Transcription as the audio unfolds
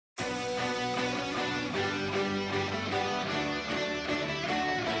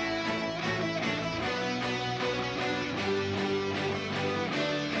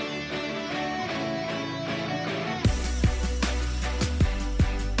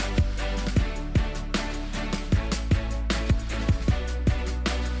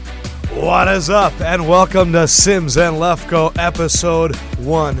What is up, and welcome to Sims and Lefko, episode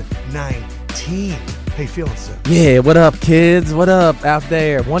 119. How you feeling, Sim? Yeah, what up, kids? What up out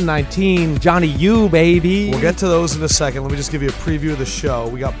there? 119, Johnny U, baby. We'll get to those in a second. Let me just give you a preview of the show.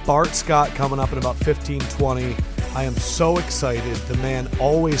 We got Bart Scott coming up in about 15-20. I am so excited. The man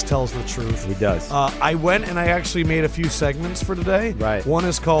always tells the truth. He does. I went and I actually made a few segments for today. Right. One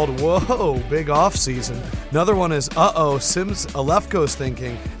is called, Whoa, Big Off Season. Another one is, Uh-oh, Sims Lefko's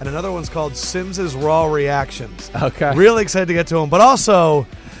Thinking. And another one's called Sims's Raw Reactions. Okay. Really excited to get to them. But also,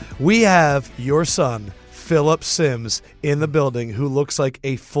 we have your son, Philip Sims, in the building, who looks like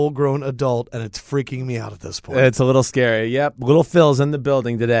a full-grown adult, and it's freaking me out at this point. It's a little scary. Yep, little Phil's in the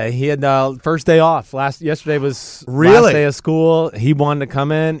building today. He had first day off. Yesterday was last day of school. He wanted to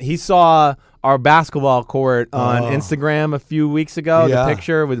come in. He saw our basketball court on Instagram a few weeks ago, the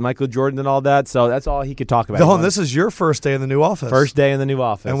picture with Michael Jordan and all that. So that's all he could talk about. This is your first day in the new office. First day in the new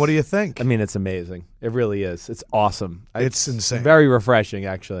office. And what do you think? I mean, it's amazing. It really is. It's awesome. It's insane. Very refreshing,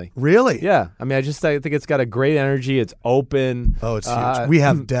 actually. Really? Yeah. I mean, I think it's got a great energy. It's open. Oh, it's huge. We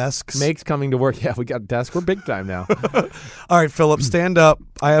have desks. Makes coming to work. Yeah, we got desks. We're big time now. All right, Philip, stand up.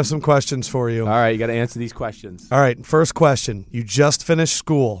 I have some questions for you. All right, you got to answer these questions. All right, first question. You just finished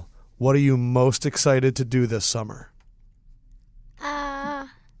school. What are you most excited to do this summer? I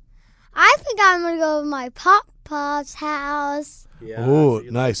think I'm going to go to my Papa's house. Yeah. Ooh,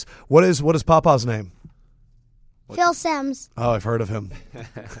 nice. What is Papa's name? Phil Sims. Oh, I've heard of him.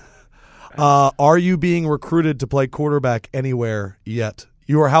 Are you being recruited to play quarterback anywhere yet?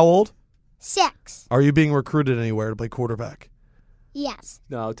 You are how old? 6. Are you being recruited anywhere to play quarterback? Yes.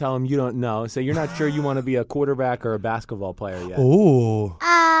 No, tell him you don't know. Say you're not sure you want to be a quarterback or a basketball player yet. Ooh.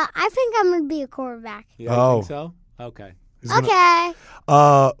 I think I'm going to be a quarterback. You think so? Okay. Okay.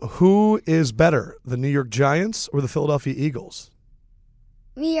 Who is better, the New York Giants or the Philadelphia Eagles?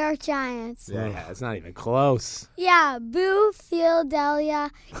 New York Giants. Yeah, it's not even close. Yeah, boo Philadelphia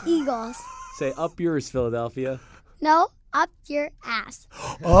Eagles. Say up yours, Philadelphia. No, up your ass.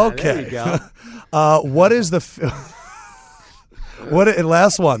 Okay. There you go. What is the...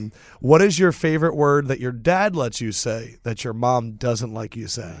 last one. What is your favorite word that your dad lets you say that your mom doesn't like you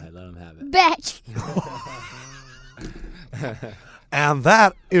say? All right, let him have it. Bitch. And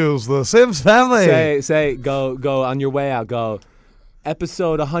that is the Sims family. Say, go on your way out. Go,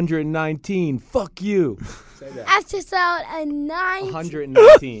 episode 119. Fuck you. Say that. Episode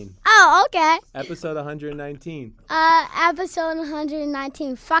 119. Oh, okay. Episode 119. Episode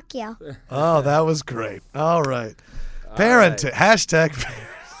 119. Fuck you. Oh, that was great. All right. Parenting. Hashtag.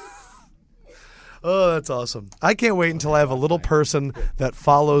 Oh, that's awesome. I can't wait until I have a little person that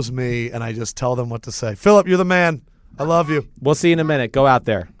follows me and I just tell them what to say. Philip, you're the man. I love you. We'll see you in a minute. Go out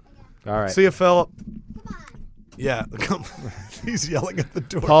there. All right. See you, Philip. Yeah. He's yelling at the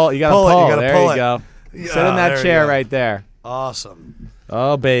door. Pull. You got to pull. There you go. Yeah, sit in that chair right there. Awesome.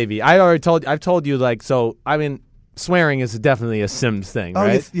 Oh, baby. I've told you, I mean, swearing is definitely a Sims thing,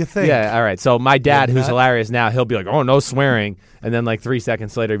 right? Oh, you think? Yeah, all right. So my dad, who's hilarious now, he'll be like, oh, no swearing. And then 3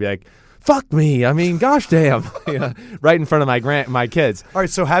 seconds later, he'll be like, fuck me. I mean, gosh damn. Right in front of my kids. All right,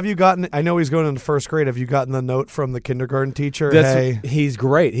 so have you gotten, I know he's going into first grade, have you gotten the note from the kindergarten teacher? He's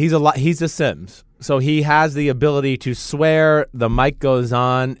great. He's a Sims. So he has the ability to swear, the mic goes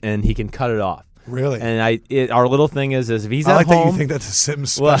on, and he can cut it off. Really? And our little thing is if he's at home. That you think that's a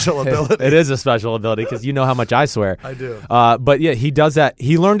Sims special ability. It is a special ability because you know how much I swear. I do. But yeah, he does that.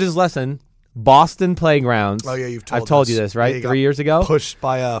 He learned his lesson. Boston Playgrounds. Oh yeah, I've told you this, right? 3 years ago. Pushed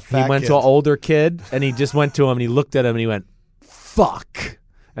by a fat He went kid. to an older kid and he just went to him and he looked at him and he went, fuck.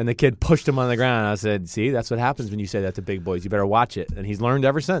 And the kid pushed him on the ground. I said, see, that's what happens when you say that to big boys. You better watch it. And he's learned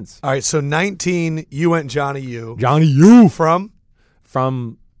ever since. All right, so 19, you went Johnny U. Johnny U.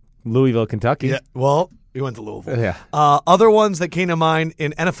 From Louisville, Kentucky. Yeah, well, you went to Louisville. Yeah. Other ones that came to mind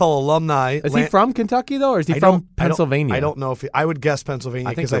in NFL alumni. Is he from Kentucky, though, or is he from Pennsylvania? I don't know if I would guess Pennsylvania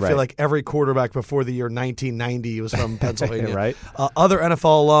because I feel like every quarterback before the year 1990 was from Pennsylvania. Right. Other NFL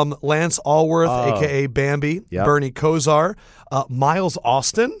alum, Lance Allworth, a.k.a. Bambi, Bernie Kosar, Miles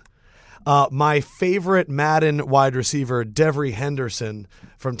Austin, my favorite Madden wide receiver, Devery Henderson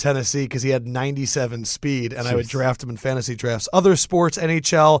from Tennessee because he had 97 speed, and I would draft him in fantasy drafts. Other sports,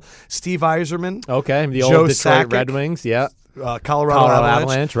 NHL, Steve Yzerman. Okay, the Joe old Detroit Sakic, Red Wings, yeah. Colorado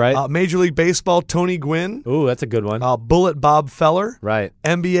Avalanche, right. Major League Baseball, Tony Gwynn. Ooh, that's a good one. Bullet Bob Feller. Right.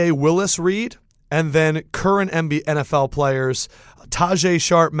 NBA, Willis Reed. And then current NFL players, Tajay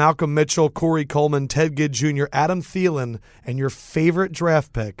Sharp, Malcolm Mitchell, Corey Coleman, Ted Ginn Jr., Adam Thielen, and your favorite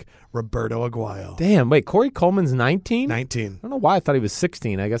draft pick, Roberto Aguayo. Damn, wait, Corey Coleman's 19? 19. I don't know why I thought he was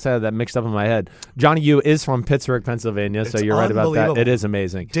 16. I guess I had that mixed up in my head. Johnny U is from Pittsburgh, Pennsylvania, so you're right about that. It is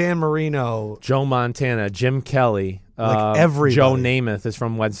amazing. Dan Marino. Joe Montana, Jim Kelly. Like everybody. Joe Namath is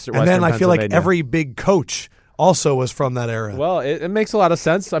from Western And then I feel like Pennsylvania. every big coach also was from that era. Well, it makes a lot of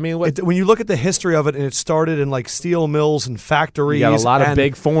sense. I mean, when you look at the history of it, and it started in like steel mills and factories. You got a lot of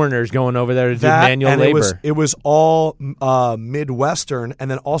big foreigners going over there to do manual labor. It was all Midwestern,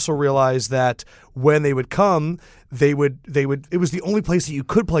 and then also realized that when they would come, it was the only place that you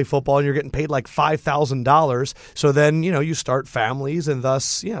could play football, and you're getting paid like $5,000. So then, you start families, and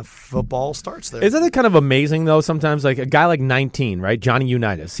thus, football starts there. Isn't it kind of amazing, though, sometimes, like a guy like 19, right? Johnny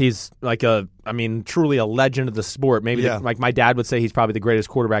Unitas. He's like truly a legend of the sport. Maybe like my dad would say he's probably the greatest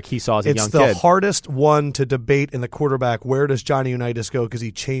quarterback he saw as a young kid. It's the hardest one to debate in the quarterback. Where does Johnny Unitas go? Because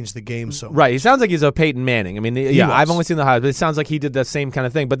he changed the game so much. Right. He sounds like he's a Peyton Manning. I mean, I've only seen the highlights, but it sounds like he did the same kind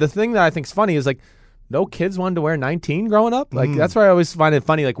of thing. But the thing that I think is funny is like, no kids wanted to wear 19 growing up. Like that's why I always find it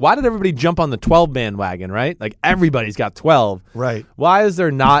funny. Like, why did everybody jump on the 12 bandwagon? Right? Like everybody's got 12. Right. Why is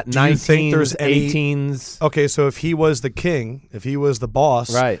there not 19s, think there's 18s? Okay, so if he was the king, if he was the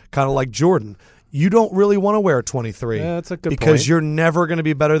boss, right, kind of like Jordan, you don't really want to wear 23. Yeah, that's a good point. Because you're never going to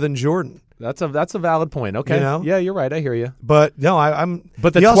be better than Jordan. That's a valid point. Okay. Yeah, you're right. I hear you. But no, I'm.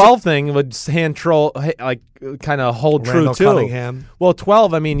 But the 12 thing would kind of hold Randall true too. Cunningham. Well,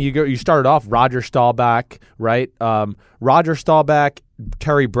 12. I mean, you started off Roger Staubach, right? Roger Staubach,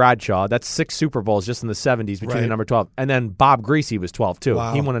 Terry Bradshaw. That's 6 Super Bowls just in the 70s between the number 12, and then Bob Greasy was 12 too.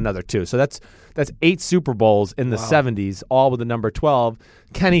 Wow. He won another 2. So that's 8 Super Bowls in the 70s, all with the number 12.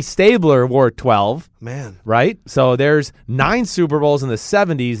 Kenny Stabler wore 12. Man. Right? So there's 9 Super Bowls in the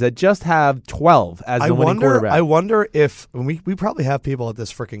 70s that just have 12 as the winning quarterback. I wonder if we probably have people at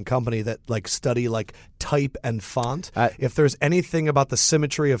this freaking company that like study like type and font. If there's anything about the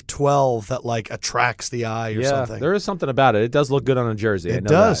symmetry of 12 that like attracts the eye or something. There is something about it. It does look good on a jersey. It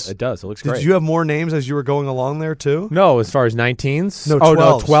does. It does. It looks great. Did you have more names as you were going along there too? No, as far as 19s? No, 12s. Oh,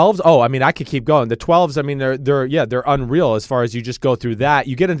 no, 12s? Oh, I mean, I could keep going. The 12s, I mean, they're unreal as far as you just go through that.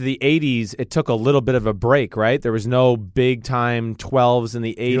 You get into the 80s, it took a little bit of a break, right? There was no big-time 12s in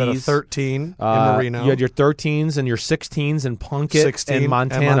the 80s. You had a 13 in Marino. You had your 13s and your 16s in Plunkett and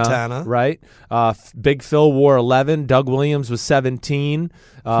Montana. Right? Big Phil wore 11. Doug Williams was 17.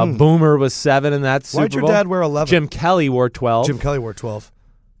 Boomer was 7 in that Super Bowl. Why'd your dad wear 11? Jim Kelly wore 12. Jim Kelly wore 12.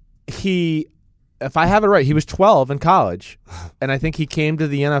 If I have it right, he was 12 in college, and I think he came to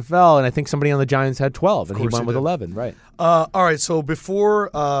the NFL, and I think somebody on the Giants had 12, and he went with 11, right? All right, so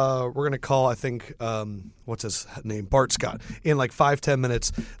before we're going to call, I think, what's his name? Bart Scott, in like 5-10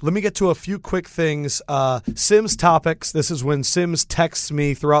 minutes. Let me get to a few quick things. Sims topics. This is when Sims texts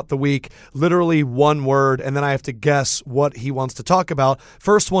me throughout the week, literally one word, and then I have to guess what he wants to talk about.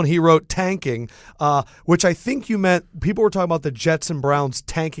 First one, he wrote tanking, which I think you meant people were talking about the Jets and Browns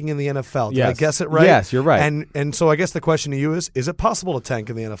tanking in the NFL. Did I guess it right? Yes, you're right. And so I guess the question to you is it possible to tank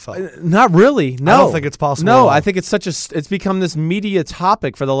in the NFL? Not really. No. I don't think it's possible. No, I think it's become this media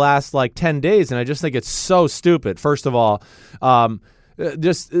topic for the last like 10 days, and I just think it's so stupid. First of all,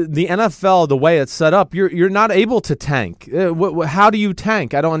 just the NFL, the way it's set up, you're not able to tank. How do you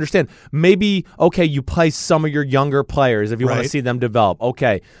tank? I don't understand. Maybe, okay, you play some of your younger players if you want to see them develop.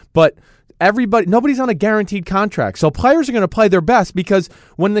 Okay, but nobody's on a guaranteed contract. So players are going to play their best because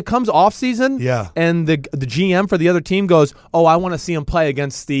when it comes off season and the GM for the other team goes, oh, I want to see him play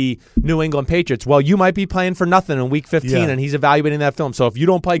against the New England Patriots. Well, you might be playing for nothing in week 15 and he's evaluating that film. So if you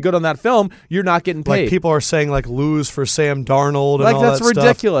don't play good on that film, you're not getting paid. Like people are saying like lose for Sam Darnold and all that stuff. That's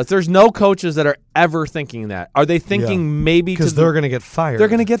ridiculous. There's no coaches that are ever thinking that. Are they thinking maybe because they're going to get fired? They're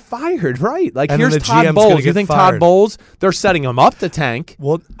going to get fired, right? Like and here's Todd Bowles. You think Todd Bowles, they're setting him up to tank?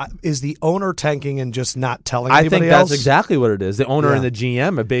 Well, is the owner tanking and just not telling anybody else? I think that's exactly what it is. The owner and the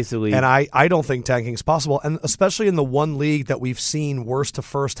GM are basically... And I don't think tanking is possible, and especially in the one league that we've seen worst to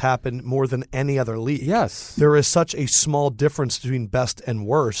first happen more than any other league. Yes. There is such a small difference between best and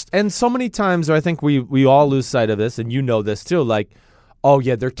worst. And so many times I think we all lose sight of this, and you know this too, like, oh,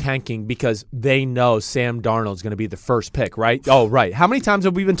 yeah, they're tanking because they know Sam Darnold's going to be the first pick, right? Oh, right. How many times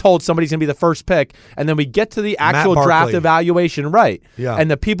have we been told somebody's going to be the first pick, and then we get to the actual draft evaluation, right? Yeah.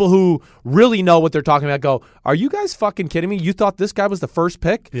 And the people who really know what they're talking about go, are you guys fucking kidding me? You thought this guy was the first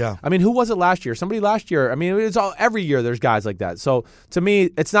pick? Yeah. I mean, who was it last year? Somebody last year. I mean, it's every year there's guys like that. So to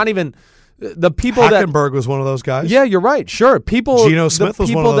me, it's not even... The people Hackenberg was one of those guys. Yeah, you're right. Sure. Geno Smith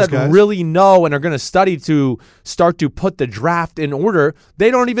was one of those guys. People that really know and are going to study to start to put the draft in order, they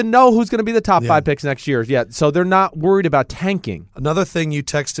don't even know who's going to be the top 5 picks next year yet. So they're not worried about tanking. Another thing you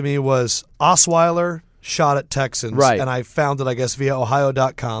texted me was Osweiler shot at Texans, right. And I found it, I guess, via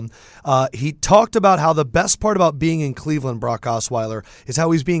Ohio.com. He talked about how the best part about being in Cleveland, Brock Osweiler, is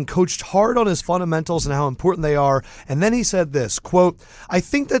how he's being coached hard on his fundamentals and how important they are. And then he said this, quote, "I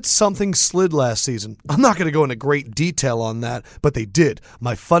think that something slid last season. I'm not going to go into great detail on that, but they did.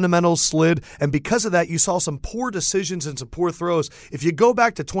 My fundamentals slid, and because of that, you saw some poor decisions and some poor throws. If you go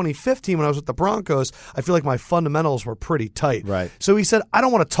back to 2015 when I was with the Broncos, I feel like my fundamentals were pretty tight." Right. So he said, I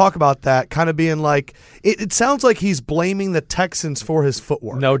don't want to talk about that, kind of being like, it sounds like he's blaming the Texans for his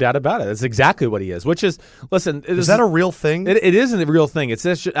footwork. No doubt about it. That's exactly what he is, which is, listen. Is that a real thing? It isn't a real thing. It's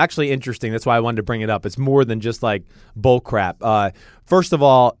actually interesting. That's why I wanted to bring it up. It's more than just like bull crap. First of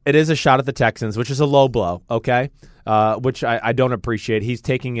all, it is a shot at the Texans, which is a low blow, okay? Which I don't appreciate. He's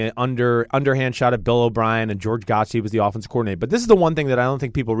taking an underhand shot at Bill O'Brien, and George Gottschalk was the offensive coordinator. But this is the one thing that I don't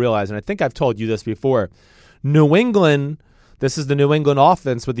think people realize, and I think I've told you this before. New England, this is the New England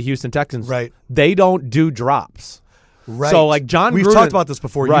offense with the Houston Texans. Right. They don't do drops. Right. So like John We've Gruden, talked about this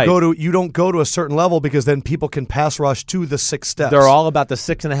before. Right. You don't go to a certain level because then people can pass rush to the 6 steps. They're all about the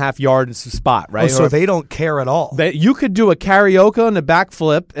 6.5 yard spot, right? Oh, so they don't care at all. You could do a karaoke and a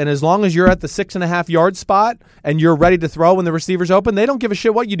backflip, and as long as you're at the 6.5 yard spot and you're ready to throw when the receiver's open, they don't give a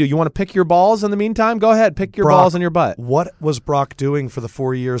shit what you do. You want to pick your balls in the meantime? Go ahead, pick your balls in your butt. What was Brock doing for the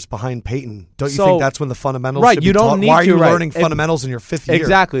 4 years behind Peyton? Don't you think that's when the fundamentals right, should you be don't taught? need Why are you to, right. learning fundamentals in your 5th year?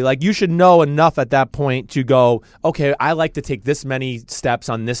 Exactly. Like you should know enough at that point to go, okay, I like to take this many steps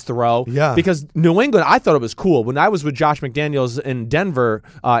on this throw. Yeah. Because New England, I thought it was cool. When I was with Josh McDaniels in Denver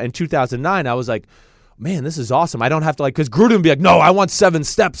in 2009, I was like, man, this is awesome. I don't have to because Gruden would be like, no, I want 7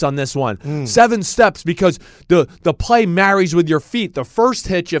 steps on this one. 7 steps because the play marries with your feet. The first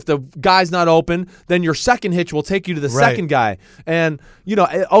hitch, if the guy's not open, then your second hitch will take you to the second guy. And,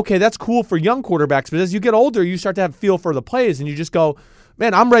 okay, that's cool for young quarterbacks, but as you get older, you start to have feel for the plays and you just go,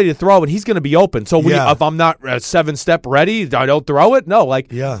 man, I'm ready to throw, and he's going to be open. So if I'm not 7-step ready, I don't throw it. No,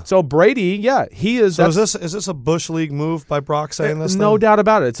 So Brady, he is. So is this a Bush League move by Brock saying this? No doubt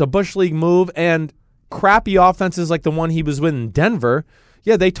about it. It's a Bush League move, and crappy offenses like the one he was with in Denver.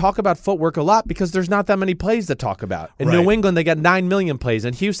 Yeah, they talk about footwork a lot because there's not that many plays to talk about. In New England, they got 9 million plays.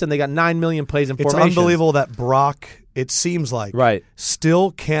 In Houston, they got 9 million plays in formations. It's unbelievable that Brock, it seems like,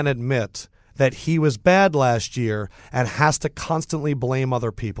 still can't admit that he was bad last year and has to constantly blame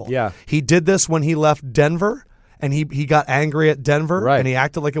other people. Yeah. He did this when he left Denver, and he got angry at Denver, and he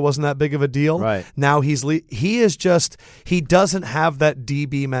acted like it wasn't that big of a deal. Right. Now he doesn't have that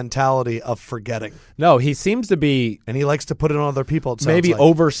DB mentality of forgetting. No, he seems to be, and he likes to put it on other people. It maybe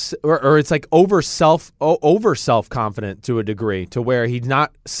sounds like. or it's like over self confident to a degree, to where he's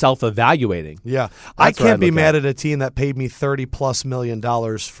not self-evaluating. Yeah, I can't be mad at a team that paid me $30+ million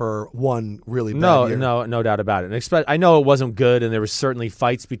for one really bad year. No doubt about it. And I know it wasn't good, and there was certainly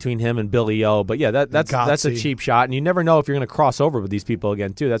fights between him and Billy O. But yeah, that's a cheap shot, and you never know if you're going to cross over with these people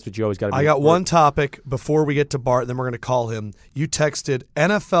again too. That's what you always got to. I got one topic before we get to Bart, and then we're going to call him. You texted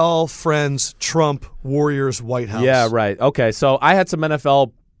NFL friends Trump Warriors White House. Yeah, right. Okay, so I had some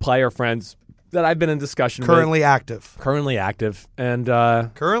NFL player friends that I've been in discussion currently with. active, and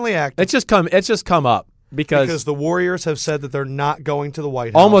currently active. It's just come up because the Warriors have said that they're not going to the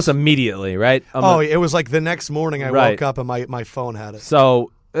White House almost immediately, right? It was like the next morning I woke up and my phone had it.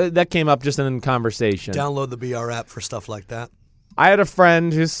 So that came up just in conversation. Download the BR app for stuff like that. I had a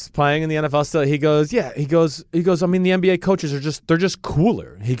friend who's playing in the NFL still. He goes, I mean, the NBA coaches they're just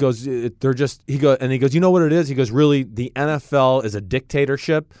cooler. He goes, you know what it is? He goes, really, the NFL is a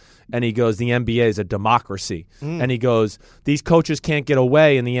dictatorship. And he goes, the NBA is a democracy. And he goes, these coaches can't get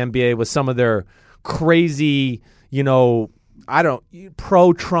away in the NBA with some of their crazy,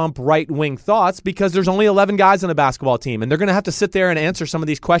 pro-Trump right-wing thoughts because there's only 11 guys on a basketball team, and they're going to have to sit there and answer some of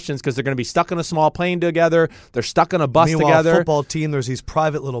these questions because they're going to be stuck in a small plane together. They're stuck on a bus together. Football team, there's these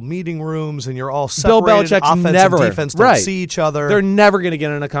private little meeting rooms, and you're all separated. Bill Belichick's offense and defense don't see each other. They're never going to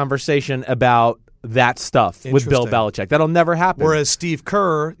get in a conversation about that stuff with Bill Belichick. That'll never happen. Whereas Steve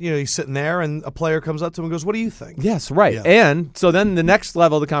Kerr, he's sitting there, and a player comes up to him and goes, "What do you think?" Yes, right. Yeah. And so then the next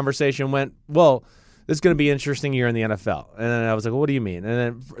level of the conversation went, well, this is going to be an interesting year in the NFL. And then I was like, well, what do you mean?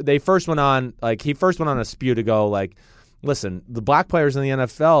 And then he first went on a spew to go listen, the black players in the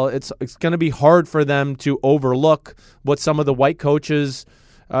NFL, it's going to be hard for them to overlook what some of the white coaches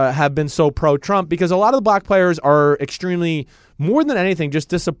have been so pro-Trump because a lot of the black players are extremely more than anything, just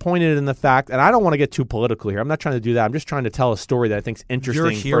disappointed in the fact, and I don't want to get too political here. I'm not trying to do that. I'm just trying to tell a story that I think is interesting.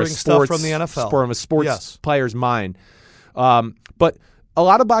 You're hearing stuff from the NFL. From a sports player's mind. But a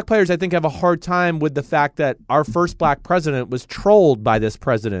lot of black players, I think, have a hard time with the fact that our first black president was trolled by this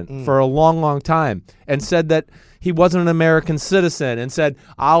president for a long, long time and said that he wasn't an American citizen and said,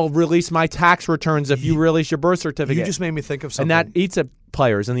 I'll release my tax returns if you release your birth certificate. You just made me think of something. And that eats at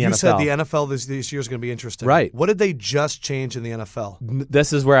players in the NFL. You said the NFL this year is going to be interesting. Right. What did they just change in the NFL?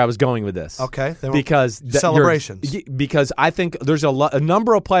 This is where I was going with this. Okay. Because celebrations. Because I think there's a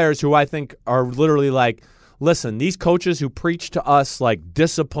number of players who I think are literally like, listen, these coaches who preach to us like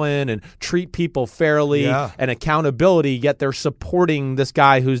discipline and treat people fairly and accountability, yet they're supporting this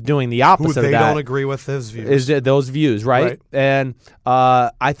guy who's doing the opposite of that. Who they don't agree with his views. Is those views, right? And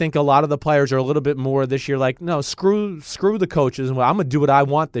I think a lot of the players are a little bit more this year like, no, screw the coaches. And I'm going to do what I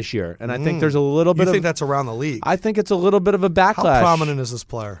want this year. And I think there's a little bit You think that's around the league? I think it's a little bit of a backlash. How prominent is this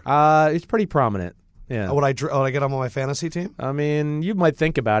player? He's pretty prominent. Yeah. Would I get him on my fantasy team? I mean, you might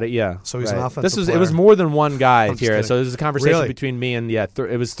think about it, yeah. So he's an offensive player. It was more than one guy here. Kidding. So there's a conversation between me and,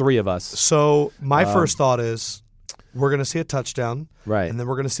 it was three of us. So my first thought is we're going to see a touchdown. Right. And then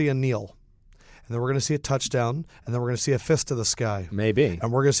we're going to see a kneel. And then we're going to see a touchdown. And then we're going to see a fist to the sky. Maybe.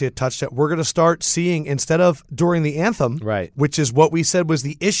 And we're going to see a touchdown. We're going to start seeing, instead of during the anthem, which is what we said was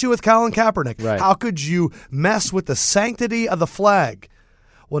the issue with Colin Kaepernick. Right. How could you mess with the sanctity of the flag?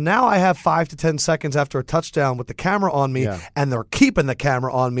 Well, now I have 5 to 10 seconds after a touchdown with the camera on me, and they're keeping the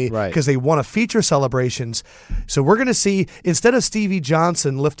camera on me because they want to feature celebrations. So we're going to see, instead of Stevie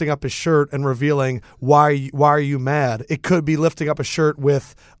Johnson lifting up his shirt and revealing why are you mad, it could be lifting up a shirt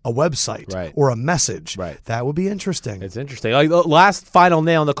with a website or a message. That would be interesting. It's interesting. Like, last final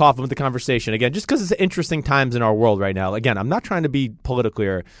nail in the coffin with the conversation. Again, just because it's interesting times in our world right now. Again, I'm not trying to be political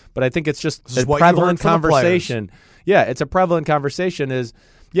here, but I think it's just a prevalent conversation. Yeah, it's a prevalent conversation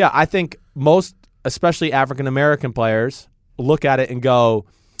I think most, especially African-American players, look at it and go,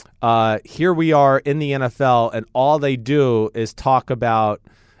 here we are in the NFL, and all they do is talk about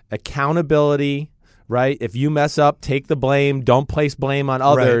accountability, right? If you mess up, take the blame. Don't place blame on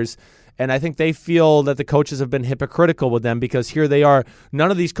others. And I think they feel that the coaches have been hypocritical with them because here they are.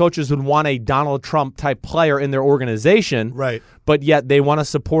 None of these coaches would want a Donald Trump-type player in their organization, but yet they want to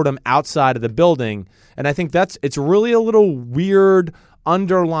support him outside of the building. And I think it's really a little weird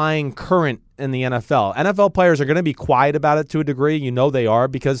underlying current in the NFL. NFL players are going to be quiet about it to a degree. You know they are,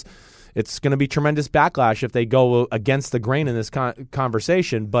 because it's going to be tremendous backlash if they go against the grain in this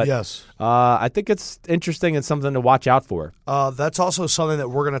conversation. But I think it's interesting and something to watch out for. That's also something that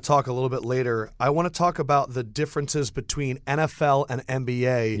we're going to talk a little bit later. I want to talk about the differences between NFL and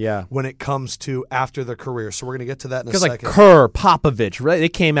NBA when it comes to after their career. So we're going to get to that in a second. Because like Kerr, Popovich, they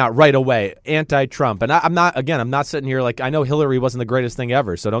came out right away, anti-Trump. And I'm not sitting here like, I know Hillary wasn't the greatest thing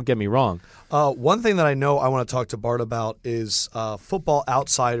ever, so don't get me wrong. One thing that I know I want to talk to Bart about is Football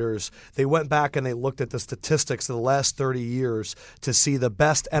Outsiders. They went back and they looked at the statistics of the last 30 years to see the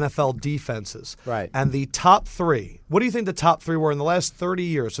best NFL defenses. And the top three, what do you think the top three were in the last 30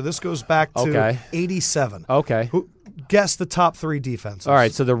 years? So this goes back to 87. Guess the top three defenses. All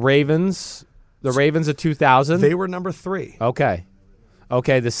right, so the Ravens of 2000. They were number 3.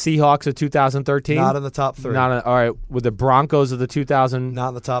 Okay, the Seahawks of 2013? Not in the top 3. All right, with the Broncos of the 2000? Not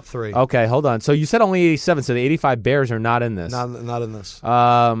in the top 3. Okay, hold on. So you said only 87, so the 85 Bears are not in this. Not in this.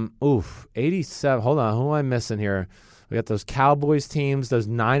 87. Hold on, who am I missing here? We got those Cowboys teams, those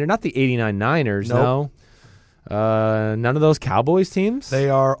Niners, not the 89 Niners, no. None of those Cowboys teams? They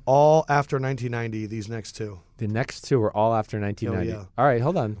are all after 1990, these next two. The next two are all after 1990. Oh, yeah. All right,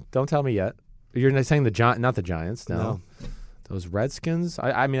 hold on. Don't tell me yet. You're not saying not the Giants, no. Those Redskins?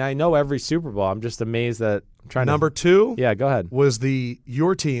 I mean, I know every Super Bowl. I'm just amazed that I'm trying Number 2? Yeah, go ahead. Was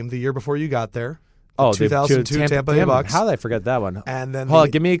your team the year before you got there. The 2002 Tampa Bay Bucks. How did I forget that one? And then hold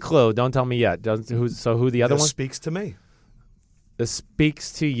on, give me a clue. Don't tell me yet. Who the other one? This speaks to me. This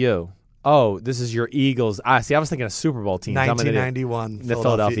speaks to you. Oh, this is your Eagles. I was thinking of Super Bowl teams. 1991 the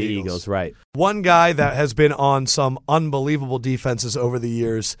Philadelphia Eagles, right. One guy that has been on some unbelievable defenses over the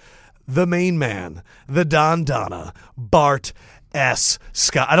years, the main man, the Don Donna, Bart S.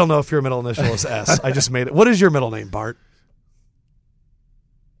 Scott. I don't know if your middle initial is S. I just made it. What is your middle name, Bart?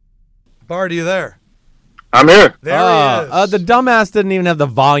 Bart, are you there? I'm here. There he is. The dumbass didn't even have the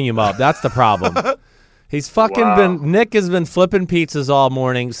volume up. That's the problem. He's Nick has been flipping pizzas all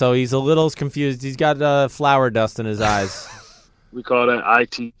morning, so he's a little confused. He's got flour dust in his eyes. We call that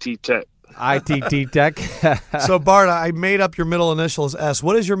ITT Tech. ITT Tech. So, Bart, I made up your middle initial as S.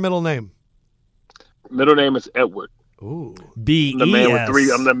 What is your middle name? Middle name is Edward. Ooh.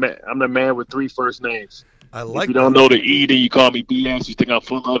 B-E-S. I'm the man with three first names. I like. If you don't know the E, then you call me BS. You think I'm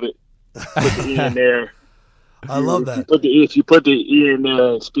full of it. Put the E in there. I love that. If you put the E in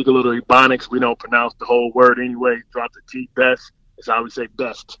there and speak a little Ebonics, we don't pronounce the whole word anyway. Drop the T, best. It's how we say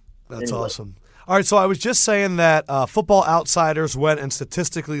best. That's awesome. All right, so I was just saying that Football Outsiders went and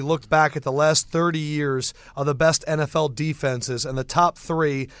statistically looked back at the last 30 years of the best NFL defenses, and the top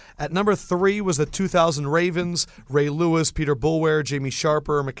three. At number 3 was the 2000 Ravens, Ray Lewis, Peter Bulware, Jamie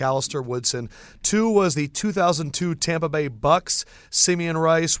Sharper, McAllister, Woodson. 2 was the 2002 Tampa Bay Bucks, Simeon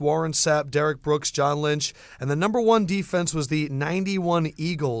Rice, Warren Sapp, Derek Brooks, John Lynch. And the number 1 defense was the 91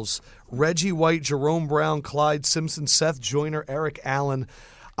 Eagles, Reggie White, Jerome Brown, Clyde Simpson, Seth Joyner, Eric Allen.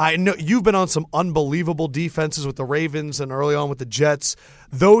 I know you've been on some unbelievable defenses with the Ravens and early on with the Jets.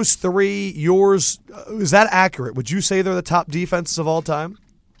 Those 3, yours, is that accurate? Would you say they're the top defenses of all time?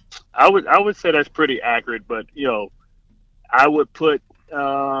 I would say that's pretty accurate, but I would put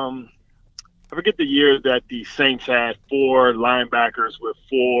I forget the year that the Saints had 4 linebackers with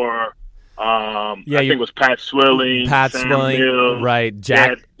 4. I think it was Pat Swilling, Sam Mills, right?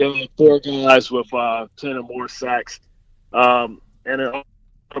 Jack. They had 4 guys with 10 or more sacks, and an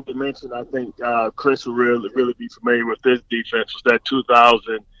honorable mention. I think Chris will really be familiar with this defense. Was that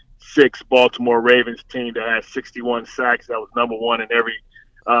 2006 Baltimore Ravens team that had 61 sacks? That was number 1 in every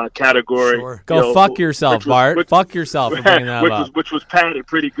category. Sure. Go fuck yourself, Bart. Fuck yourself for bringing that up. Which was padded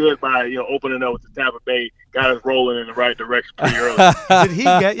pretty good by opening up with the Tampa Bay, got us rolling in the right direction pretty early. Did he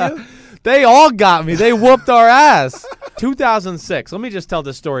get you? They all got me. They whooped our ass. 2006. Let me just tell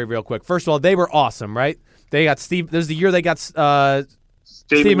this story real quick. First of all, they were awesome, right? They got Steve. This is the year they got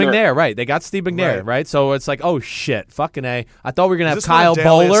Steve McNair, right? They got Steve McNair, right? So it's like, oh shit, fucking A. I thought we were gonna have Kyle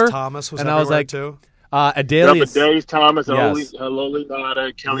Bowler, Thomas was and I was like, too. Adalius Thomas, yes. Haloli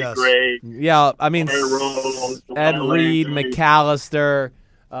Nada, Kelly Gray. Yeah, I mean, Ed Reed, McAllister,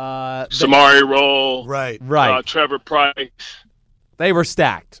 Samari Roll, right, Trevor Price. They were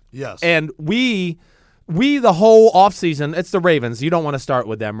stacked. Yes, and we the whole offseason, it's the Ravens. You don't want to start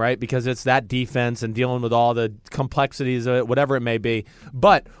with them, right? Because it's that defense and dealing with all the complexities of it, whatever it may be.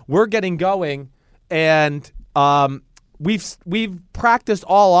 But we're getting going, and we've practiced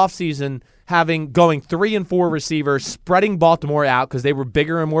all offseason going 3 and 4 receivers, spreading Baltimore out because they were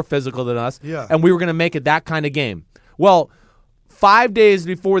bigger and more physical than us. Yeah. And we were going to make it that kind of game. Well, 5 days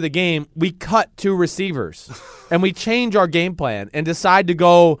before the game, we cut 2 receivers, and we change our game plan and decide to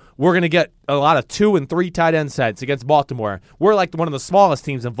go, we're going to get a lot of 2 and 3 tight end sets against Baltimore. We're like one of the smallest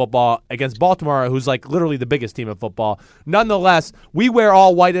teams in football against Baltimore, who's like literally the biggest team in football. Nonetheless, we wear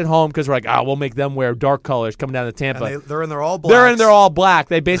all white at home because we're like, we'll make them wear dark colors coming down to Tampa. And they're in their all black. They're in their all black.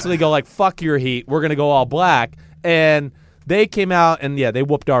 They basically go like, fuck your heat. We're going to go all black. And they came out and, they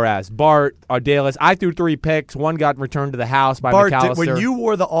whooped our ass. Bart, Ardalis. I threw 3 picks. 1 got returned to the house by McAllister. When you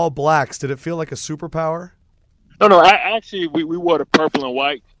wore the all blacks, did it feel like a superpower? No. Actually, we wore the purple and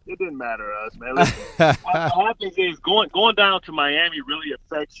white. It didn't matter to us, man. Listen, what happens is going down to Miami really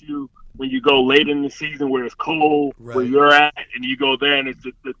affects you when you go late in the season where it's cold, where you're at, and you go there and it's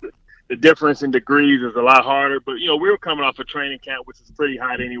the difference in degrees is a lot harder. But, we were coming off a training camp, which is pretty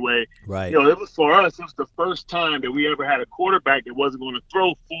hot anyway. Right. It was for us, it was the first time that we ever had a quarterback that wasn't going to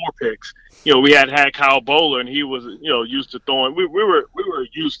throw 4 picks. We had Kyle Bowler, and he was, used to throwing. We were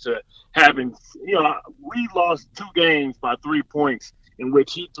used to having, we lost 2 games by 3 points in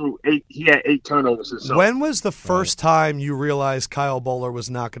which he threw 8. He had 8 turnovers or so. When was the first time you realized Kyle Bowler was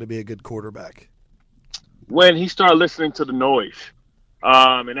not going to be a good quarterback? When he started listening to the noise.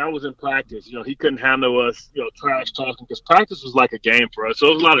 And that was in practice. He couldn't handle us, trash talking, because practice was like a game for us. So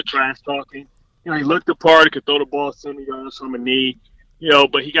it was a lot of trash talking. He looked the part, he could throw the ball 70 yards from a knee,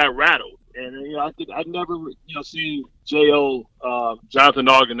 but he got rattled. And, I'd never, seen J.O. Jonathan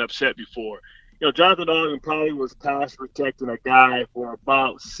Ogden upset before. Jonathan Ogden probably was pass protecting a guy for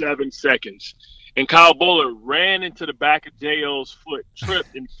about 7 seconds. And Kyle Bowler ran into the back of J.O.'s foot,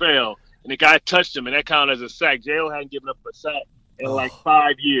 tripped and fell. And the guy touched him, and that counted as a sack. J.O. hadn't given up a sack in like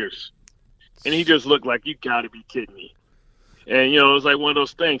 5 years. And he just looked like, you got to be kidding me. And, it was like one of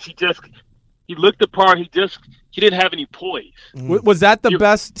those things. He looked the part. He didn't have any poise. Was that the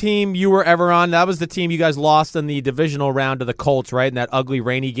best team you were ever on? That was the team you guys lost in the divisional round to the Colts, right? In that ugly,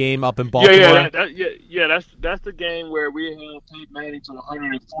 rainy game up in Baltimore? Yeah, that's the game where we held Peyton Manning to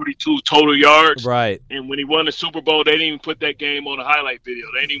 142 total yards. Right. And when he won the Super Bowl, they didn't even put that game on a highlight video.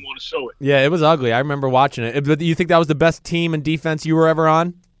 They didn't even want to show it. Yeah, it was ugly. I remember watching it. But do you think that was the best team and defense you were ever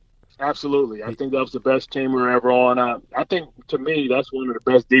on? Absolutely. I think that was the best team we were ever on. I think, to me, that's one of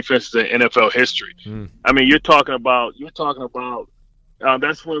the best defenses in NFL history. I mean, you're talking about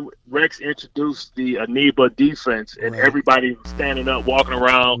that's when Rex introduced the Amoeba defense, and everybody was standing up, walking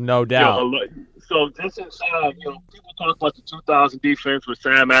around. No doubt. So just inside, people talk about the 2000 defense with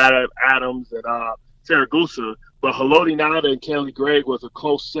Sam Adams and Saragusa, but Haloti Ngata and Kelly Gregg was a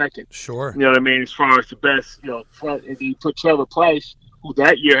close second. Sure. You know what I mean? As far as the best, front, and you put Trevor Price, who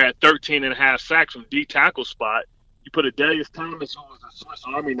that year had 13.5 sacks from D tackle spot. You put Adelius Thomas, who was a Swiss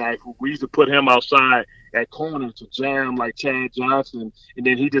Army knife, who we used to put him outside at corner to jam like Chad Johnson, and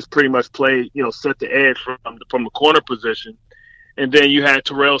then he just pretty much played, set the edge from the corner position. And then you had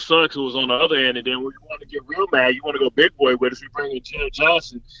Terrell Suggs, who was on the other end. And then when you want to get real mad, you want to go big boy with us. You bring in Chad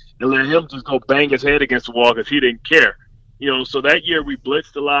Johnson and let him just go bang his head against the wall because he didn't care. So that year we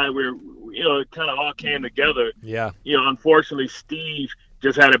blitzed a lot. It kind of all came together. Yeah. Unfortunately, Steve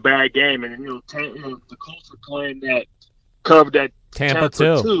just had a bad game, and the Colts were playing that cover that Tampa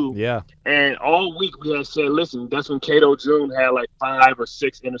too. Yeah. And all week we had said, listen, that's when Cato June had like 5 or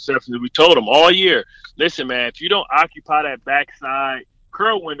 6 interceptions. We told him all year, listen, man, if you don't occupy that backside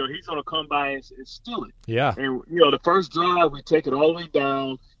curl window, he's going to come by and steal it. Yeah. And, the first drive, we take it all the way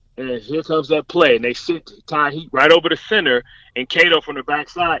down, and here comes that play. And they sit Ty Heat right over the center, and Cato from the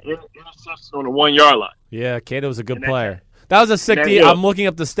backside intercepts on the 1 yard line. Yeah, Cato's a good player. That was a sick deal. I'm looking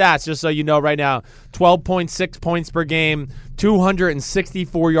up the stats just so you know right now. 12.6 points per game,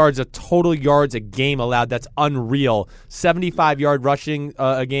 264 yards of total yards a game allowed. That's unreal. 75-yard rushing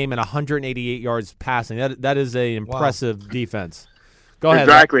a game and 188 yards passing. That is an impressive defense. Go ahead.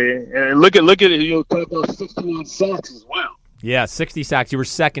 Exactly. And look at it. Talk about 61 sacks as well. Yeah, 60 sacks. You were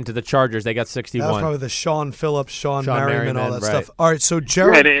second to the Chargers. They got 61. That was probably the Sean Phillips, Sean Merriman, all that stuff. All right, so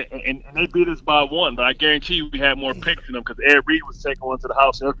Gerald. Yeah, and they beat us by 1, but I guarantee you we had more picks than them because Ed Reed was taking one to the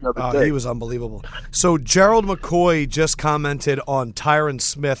house every other day. He was unbelievable. So Gerald McCoy just commented on Tyron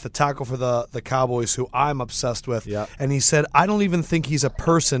Smith, the tackle for the Cowboys, who I'm obsessed with. Yeah. And he said, I don't even think he's a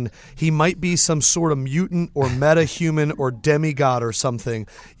person. He might be some sort of mutant or meta-human or demigod or something.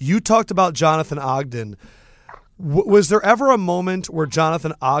 You talked about Jonathan Ogden. Was there ever a moment where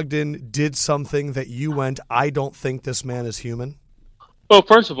Jonathan Ogden did something that you went, I don't think this man is human? Well,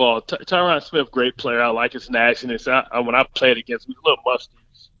 first of all, Tyron Smith, great player. I like his nastiness. When I played against him, he was a little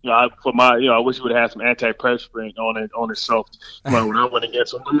musty. I wish he would have had some anti-perspirant on himself when I went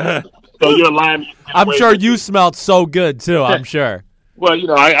against him. So you're a lineman. I'm sure you smelled so good too. I'm sure. Well,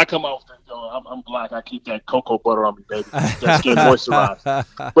 I come out. I'm black. I keep that cocoa butter on me, baby. That skin moisturized.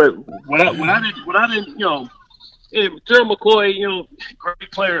 But when I didn't, Gerald McCoy,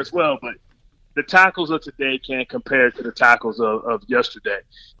 great player as well, but the tackles of today can't compare to the tackles of yesterday.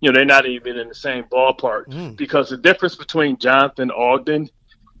 They're not even in the same ballpark because the difference between Jonathan Ogden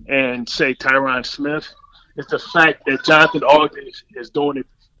and, say, Tyron Smith is the fact that Jonathan Ogden is doing it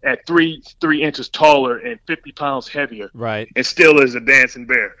at 3 inches taller and 50 pounds heavier. Right. And still is a dancing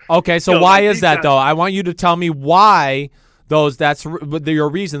bear. Okay, so why is that, though? I want you to tell me why that's your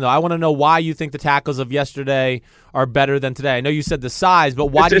reason, though. I want to know why you think the tackles of yesterday are better than today. I know you said the size, but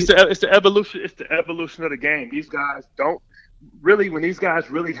why it's the evolution. It's the evolution of the game. These guys don't really, when these guys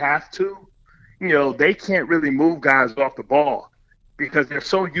really have to, they can't really move guys off the ball because they're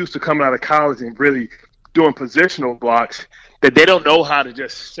so used to coming out of college and really doing positional blocks that they don't know how to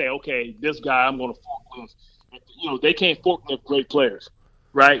just say, okay, this guy I'm going to forklift. They can't forklift great players,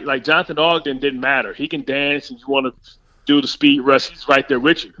 right? Like Jonathan Ogden didn't matter. He can dance, and you want to do the speed rush, he's right there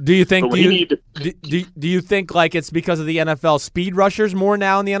with you. Do you think? Do you think like it's because of the NFL speed rushers more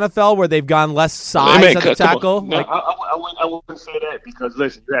now in the NFL, where they've gone less size at the tackle? No, I wouldn't say that because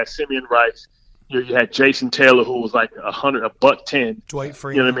listen, you had Simeon Rice, you had Jason Taylor, who was like $110. Dwight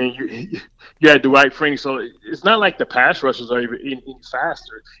Freeney. You know what I mean? You had Dwight Freeney. So it's not like the pass rushers are even any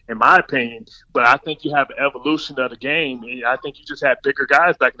faster, in my opinion. But I think you have an evolution of the game. And I think you just had bigger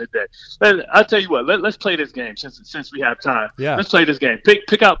guys back in the day. I'll tell you what. Let's play this game since we have time. Yeah. Let's play this game.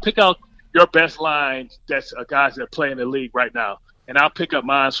 Pick out your best line. That's guys that play in the league right now, and I'll pick up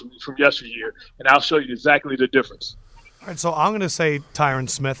mine from yesteryear, and I'll show you exactly the difference. All right, so I'm going to say Tyron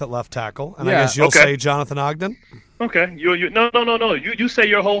Smith at left tackle, and I guess you'll say Jonathan Ogden. Okay, no. You say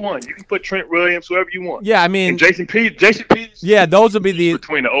your whole one. You can put Trent Williams, whoever you want. Yeah, I mean, and Jason Peters. Yeah, those would be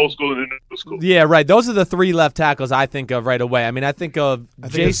between the old school and the new school. Yeah, right. Those are the 3 left tackles I think of right away. I mean, I think of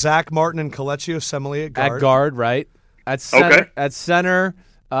Zach Martin and Coleccio Semele at guard. At guard, right? At center.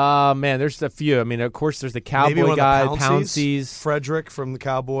 Man, there's a few. I mean, of course, there's the Cowboy guy, Pouncies. Frederick from the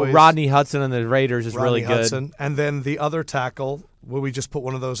Cowboys. Well, Rodney Hudson and the Raiders is really good. Hudson. And then the other tackle, would we just put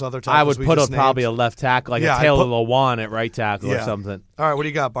one of those other tackles? I would put probably a left tackle, like a Taylor Lewan at right tackle or something. All right, what do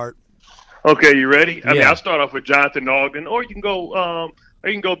you got, Bart? Okay, you ready? I mean, I'll start off with Jonathan Ogden, or you can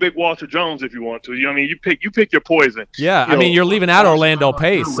go Big Walter Jones if you want to. I mean, you pick your poison. Yeah, I mean, you're leaving out Orlando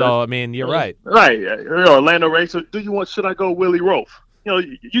Pace, so I mean, you're right. Right, Orlando Pace. So should I go Willie Roaf?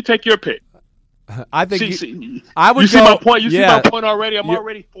 You take your pick. I think I would. You see my point. You see my point already. I'm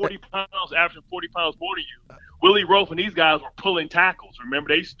already 40 pounds, averaging 40 pounds more than you. Willie Rofe and these guys were pulling tackles. Remember,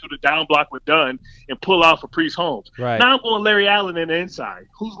 they used to do the down block with Dunn and pull out for Priest Holmes. Right. Now I'm going Larry Allen in the inside.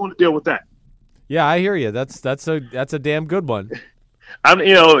 Who's going to deal with that? Yeah, I hear you. That's a damn good one.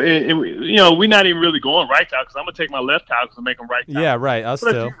 We're not even really going right tackle because I'm gonna take my left tackles and make them right tackle. Yeah, right. Us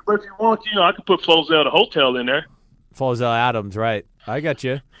too. But if you want, I could put Flozell the Hotel in there. Flozell Adams, right? I got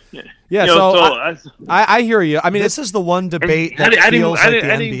you. Yeah. I hear you. I mean, this is the one debate I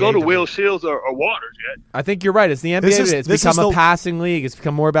didn't even go to Will Shields or Waters yet. I think you're right. It's the NBA. It's become a passing league. It's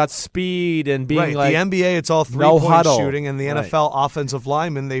become more about speed and being like the NBA. It's all 3-point shooting, and the NFL offensive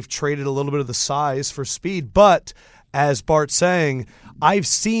linemen, they've traded a little bit of the size for speed. But as Bart's saying, I've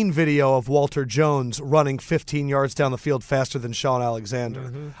seen video of Walter Jones running 15 yards down the field faster than Sean Alexander.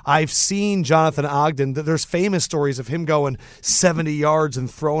 Mm-hmm. I've seen Jonathan Ogden. There's famous stories of him going 70 yards and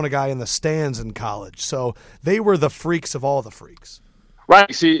throwing a guy in the stands in college. So they were the freaks of all the freaks.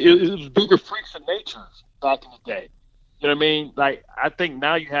 Right. See, it was bigger freaks of nature back in the day. You know what I mean? Like, I think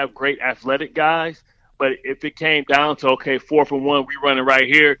now you have great athletic guys, but if it came down to, okay, 4th and 1, we running right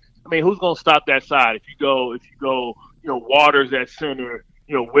here, I mean, who's going to stop that side? If you go, Waters at center,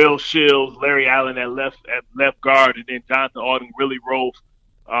 Will Shields, Larry Allen at left guard, and then Jonathan Alden, Willie Rofe,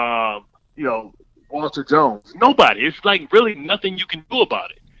 Walter Jones. Nobody. It's like really nothing you can do about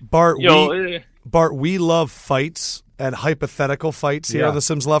it. Bart, we love fights and hypothetical fights here on the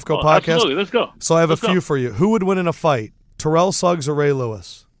Sims Lefko podcast. Absolutely. Let's go. So I have a few for you. Who would win in a fight, Terrell Suggs or Ray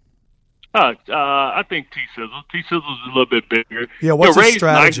Lewis? I think T-Sizzle. T-Sizzle's a little bit bigger. Yeah, what's his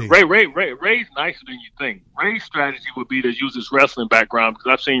strategy? Ray's nicer than you think. Ray's strategy would be to use his wrestling background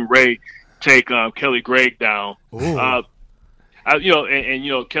because I've seen Ray take Kelly Gregg down.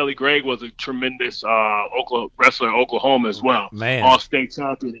 Kelly Gregg was a tremendous wrestler in Oklahoma as well. Man. All-state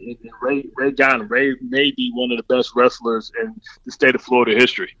champion. And Ray got him. Ray may be one of the best wrestlers in the state of Florida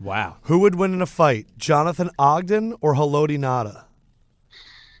history. Wow. Who would win in a fight, Jonathan Ogden or Haloti Ngata?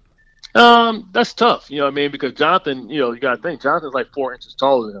 That's tough, because Jonathan, you got to think, Jonathan's like 4 inches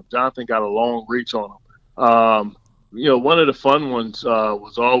taller than him. Jonathan got a long reach on him. One of the fun ones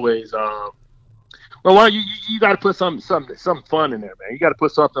was always, you got to put some fun in there, man. You got to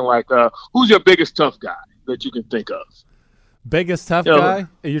put something like, who's your biggest tough guy that you can think of? Biggest tough guy?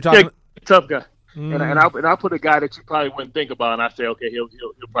 You're talking tough guy. And I put a guy that you probably wouldn't think about, and I say, okay, he'll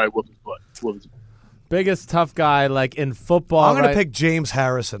probably whoop his butt. Biggest tough guy, like in football. I'm going to pick James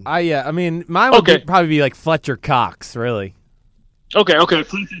Harrison. Mine would probably be like Fletcher Cox, really. Okay,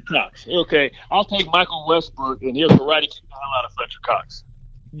 Fletcher Cox. Okay, I'll take Michael Westbrook, and he'll karate kick the hell out of Fletcher Cox.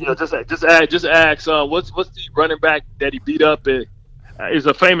 Just ask. What's the running back that he beat up? It's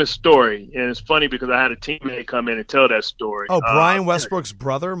a famous story, and it's funny because I had a teammate come in and tell that story. Oh, Brian Westbrook's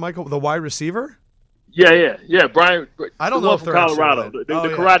brother, Michael, the wide receiver. Yeah. Brian. I don't know if from they're Colorado. The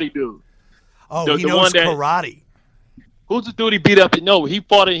karate dude. Oh, he knows karate. Who's the dude he beat up? No, he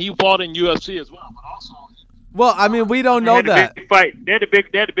fought in UFC as well. But also, we don't know that. They had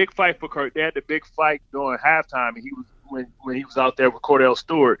a big fight for Kurt. They had the big fight during halftime, and he was when he was out there with Cordell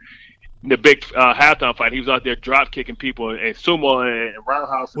Stewart. In the big halftime fight, he was out there drop kicking people and sumo and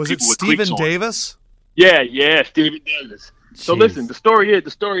roundhouse. Was it Stephen Davis? Yeah, Stephen Davis. So listen, the story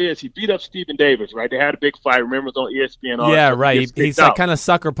is he beat up Stephen Davis, right? They had a big fight. Remember, it was on ESPN. Yeah, right. He's like kind of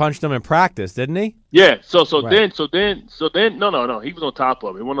sucker punched him in practice, didn't he? Yeah. So then, no. He was on top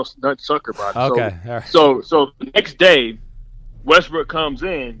of it. He wasn't no sucker body. Okay. So, all right. So the next day, Westbrook comes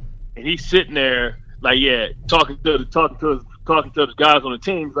in and he's sitting there like, talking to the guys on the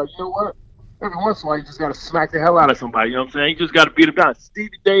team. He's like, you know what? Every once in a while, you just got to smack the hell out of somebody. You know what I'm saying? You just got to beat him down.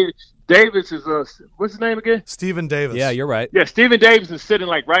 Stephen Davis is what's his name again? Stephen Davis. Yeah, you're right. Yeah, Stephen Davis is sitting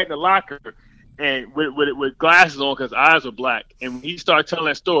like right in the locker and with glasses on because his eyes are black. And when he started telling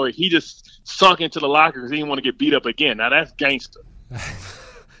that story, he just sunk into the locker because he didn't want to get beat up again. Now that's gangster.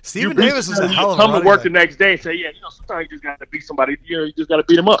 Stephen Davis is a hell of a come to work the next day and say, sometimes you just got to beat somebody. You just got to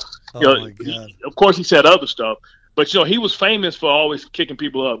beat him up. My God. Of course, he said other stuff, but he was famous for always kicking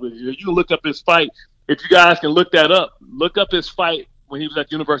people up. You can look up his fight. If you guys can look that up, look up his fight when he was at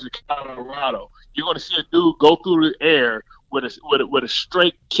the University of Colorado. You're going to see a dude go through the air with a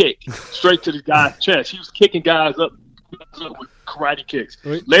straight kick, straight to the guy's chest. He was kicking guys up with karate kicks.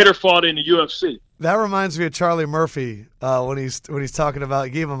 Later fought in the UFC. That reminds me of Charlie Murphy when he's talking about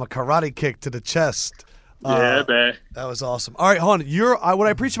he gave him a karate kick to the chest. Yeah, man. That was awesome. All right, hold on. What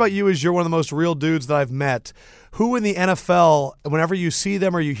I appreciate about you is you're one of the most real dudes that I've met. Who in the NFL, whenever you see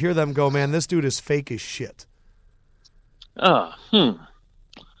them or you hear them, go, man, this dude is fake as shit?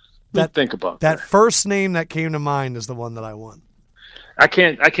 Think about that. First name that came to mind is the one that I want. I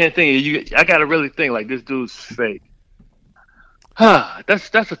can't think of you. I gotta really think like this dude's fake. That's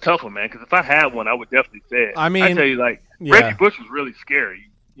a tough one, man. Because if I had one, I would definitely say it. I mean, I tell you, like Reggie Bush was really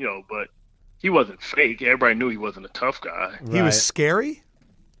scary, but he wasn't fake. Everybody knew he wasn't a tough guy. Right. He was scary.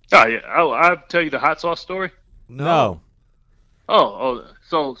 Oh yeah. I'll tell you the hot sauce story. No.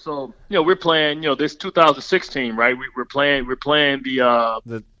 So we're playing. This 2016, right? We're playing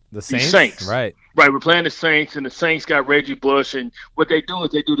the Saints. Right. Right, we're playing the Saints, and the Saints got Reggie Bush, and what they do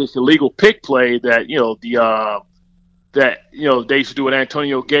is they do this illegal pick play that they used to do with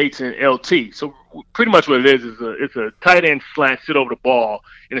Antonio Gates and LT. So pretty much what it is it's a tight end slant sit over the ball,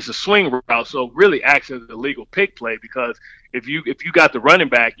 and it's a swing route. So really acts as a legal pick play because if you got the running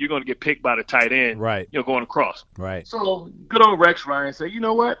back, you're going to get picked by the tight end. Right. Going across. Right. So good old Rex Ryan said, you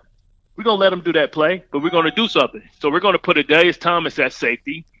know what? We're going to let him do that play, but we're going to do something. So we're going to put Adelius Thomas at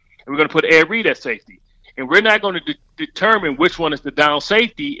safety. And we're going to put Ed Reed at safety. And we're not going to determine which one is the down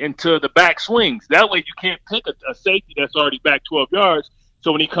safety until the back swings. That way you can't pick a safety that's already back 12 yards.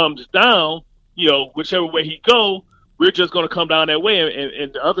 So when he comes down, whichever way he go, we're just going to come down that way.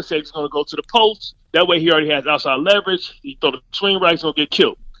 And the other safety's going to go to the post. That way he already has outside leverage. He throw the swing right, he's going to get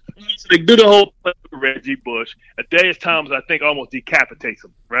killed. So they do the whole play with Reggie Bush. Adelius Thomas, I think, almost decapitates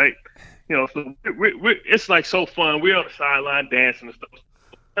him, right? So it's like so fun. We're on the sideline dancing and stuff.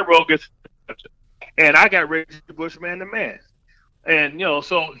 And I got Reggie Bush man to man. And,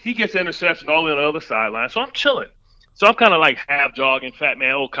 so he gets the interception all the way on the other sideline. So I'm chilling. So I'm kind of like half jogging, fat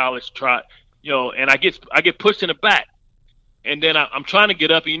man, old college trot, and I get pushed in the back. And then I'm trying to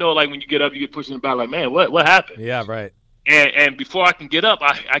get up. And, like when you get up, you get pushed in the back like, man, what happened? Yeah, right. And before I can get up,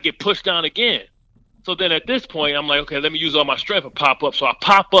 I get pushed down again. So then at this point, I'm like, okay, let me use all my strength and pop up. So I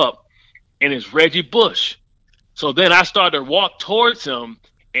pop up, and it's Reggie Bush. So then I start to walk towards him.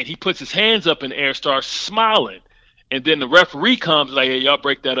 And he puts his hands up in the air, starts smiling. And then the referee comes like, hey, y'all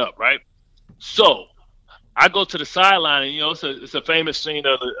break that up, right? So I go to the sideline, and, it's a famous scene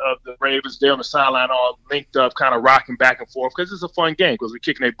of the Ravens there on the sideline all linked up, kind of rocking back and forth because it's a fun game because we're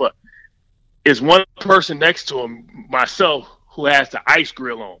kicking their butt. Is one person next to him, myself, who has the ice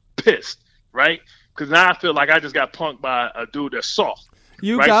grill on, pissed, right? Because now I feel like I just got punked by a dude that's soft.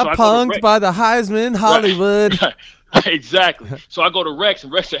 You right? got punked by the Heisman Hollywood. Right. Exactly. So I go to Rex,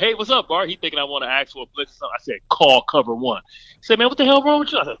 and Rex said, hey, what's up, Bart? He thinking I want to ask for a blitz. I said, call cover one. He said, man, what the hell wrong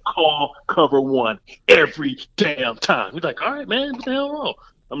with you? I said, call cover one every damn time. He's like, all right, man, what the hell wrong?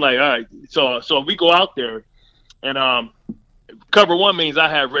 I'm like, all right. So we go out there, and cover one means I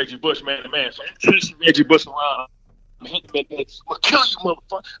have Reggie Bush man to man. So I'm chasing Reggie Bush around. I'm hitting him in the I'll kill you,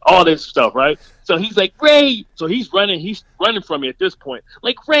 motherfucker. All this stuff, right? So he's like, Ray. So he's running from me at this point.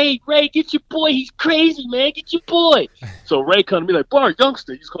 Like, Ray, get your boy. He's crazy, man. Get your boy. So Ray comes to me like, Bart,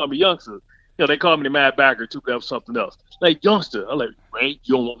 youngster. He's calling me youngster. They call me the Mad Bagger too, but that was something else. Like, youngster. I'm like, Ray,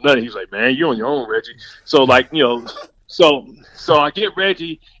 you don't want nothing. He's like, man, you're on your own, Reggie. So like, so I get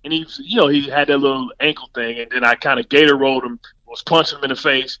Reggie, and he had that little ankle thing, and then I kind of gator rolled him, was punching him in the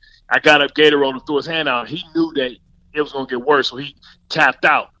face. I got up, gator rolled him, threw his hand out. He knew that it was going to get worse, so he tapped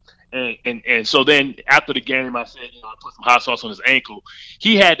out. And so then after the game, I said, I put some hot sauce on his ankle.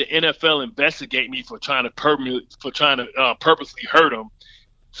 He had the NFL investigate me for trying to purposely hurt him.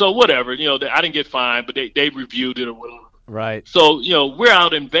 So whatever, I didn't get fined, but they reviewed it or whatever. Right. So we're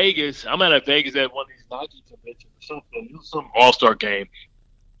out in Vegas. I'm out at Vegas at one of these Nike conventions or something. It was some All-Star game,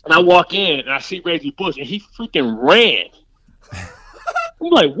 and I walk in and I see Reggie Bush, and he freaking ran. I'm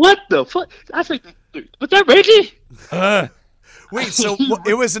like, what the fuck? I said, was that Reggie? Wait, so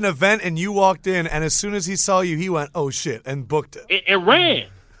it was an event and you walked in, and as soon as he saw you, he went, oh, shit, and booked it. And ran.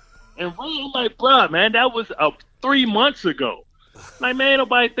 I'm like, bro, man, that was 3 months ago. Like, man,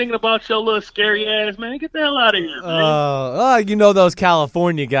 nobody thinking about your little scary ass, man. Get the hell out of here, man. Those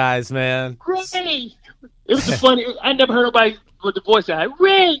California guys, man. Ray. It was funny. I never heard nobody with the voice out.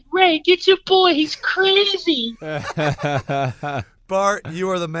 Ray, get your boy. He's crazy. Bart, you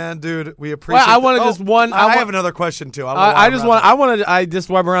are the man, dude. We appreciate. Well, I want to just one. I have another question too. I just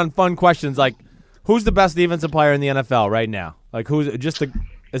went around fun questions like, who's the best defensive player in the NFL right now? Like,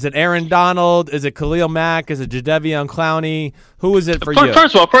 is it Aaron Donald? Is it Khalil Mack? Is it Jadeveon Clowney? Who is it for you?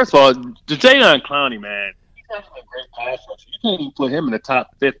 First of all, Jadeveon Clowney, man. He's actually a great pass rusher. You can't even put him in the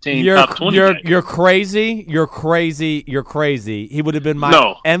top 15, top 20. You're crazy. You're crazy. He would have been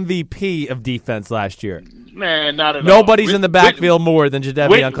my MVP of defense last year. Man, not at all. Nobody's in the backfield more than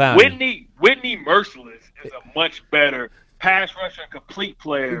Jadeveon Clowney. Whitney Merciless is a much better pass rusher and complete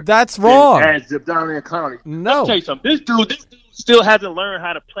player. That's wrong. As Jadeveon Clowney. No. Let me tell you something. This dude still hasn't learned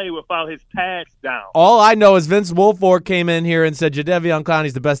how to play without his pads down. All I know is Vince Wilfork came in here and said Jadeveon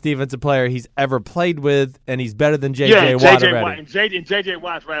Clowney's the best defensive player he's ever played with, and he's better than J.J. Watt already. And J.J.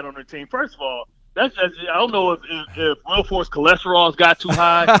 Watt's right on the team. First of all, I don't know if Wilfork's cholesterol's got too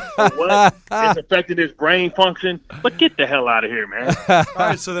high or what. It's affected his brain function. But get the hell out of here, man. All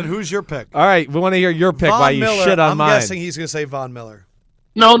right, so then who's your pick? All right, we want to hear your pick while you shit on mine. I'm guessing he's going to say Von Miller.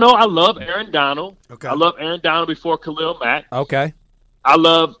 No, I love Aaron Donald. Okay. I love Aaron Donald before Khalil Mack. Okay. I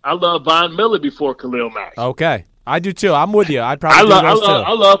love Von Miller before Khalil Mack. Okay. I do too. I'm with you. I'd probably do those too.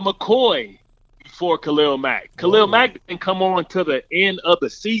 I love McCoy before Khalil Mack. Khalil Mack didn't come on to the end of the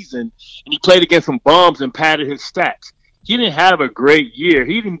season, and he played against some bums and padded his stats. He didn't have a great year.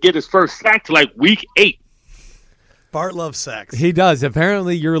 He didn't get his first sack till like week 8. Bart loves sacks. He does.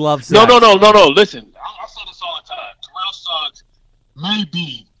 Apparently, your love sacks. No. Listen, I say this all the time. Terrell Suggs may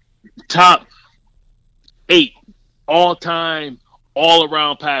be top 8 all-time,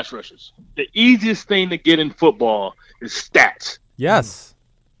 all-around pass rushers. The easiest thing to get in football is stats. Yes.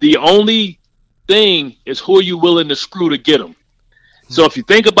 The only thing is who are you willing to screw to get them. So if you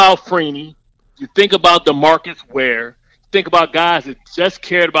think about Freeney, you think about DeMarcus Ware, think about guys that just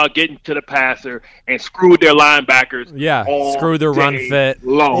cared about getting to the passer and screwed their linebackers. Yeah, screw their run fit.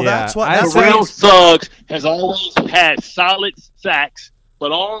 Long. Well, Yeah. that's Terrell Suggs has always had solid sacks,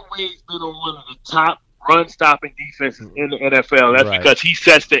 but always been on one of the top run-stopping defenses in the NFL. That's because he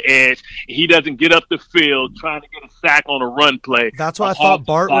sets the edge. He doesn't get up the field trying to get a sack on a run play. That's why I thought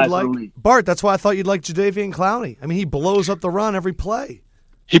Bart would like Bart. That's why I thought you'd like Jadeveon Clowney. I mean, he blows up the run every play.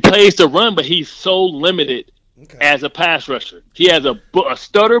 He plays the run, but he's so limited as a pass rusher. He has a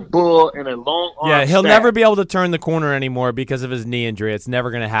stutter bull and a long arm. Yeah, he'll stack. never be able to turn the corner anymore because of his knee injury. It's never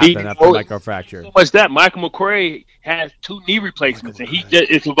going to happen after microfracture. So much that Michael McCray has 2 knee replacements, and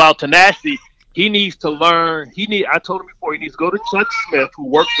it's about tenacity. He needs to learn. I told him before, he needs to go to Chuck Smith, who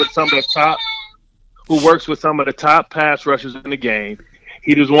works with some of the top pass rushers in the game.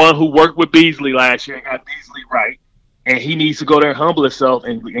 He was one who worked with Beasley last year and got Beasley right. And he needs to go there and humble himself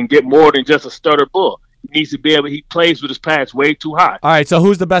and get more than just a stutter bull. He needs to be able. He plays with his pads way too high. All right, so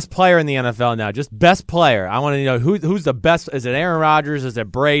who's the best player in the NFL now? Just best player. I want to know who's the best. Is it Aaron Rodgers? Is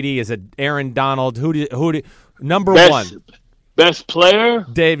it Brady? Is it Aaron Donald? Number one? Best player?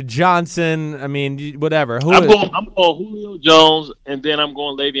 David Johnson. I mean, whatever. I'm going Julio Jones, and then I'm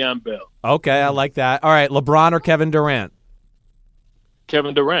going Le'Veon Bell. Okay, I like that. All right, LeBron or Kevin Durant?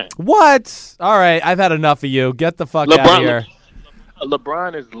 Kevin Durant. What? All right, I've had enough of you. Get the fuck out of here.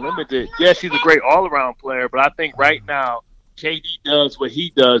 LeBron is limited. Yes, he's a great all-around player, but I think right now KD does what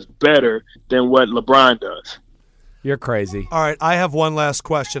he does better than what LeBron does. You're crazy. All right, I have one last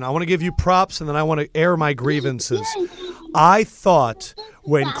question. I want to give you props, and then I want to air my grievances. I thought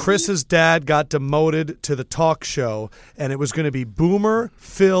when Chris's dad got demoted to the talk show and it was going to be Boomer,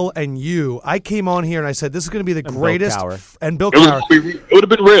 Phil, and you, I came on here and I said, this is going to be the greatest. And Bill Cowher. It would have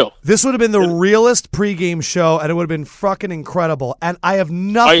been real. This would have been the realest pregame show, and it would have been fucking incredible. And I have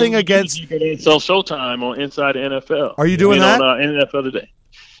nothing against. You can sell Showtime on Inside the NFL. Are you doing that? On NFL Today.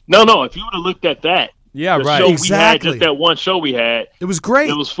 No. If you would have looked at that. Yeah, right. Show exactly. We had, just that one show we had. It was great.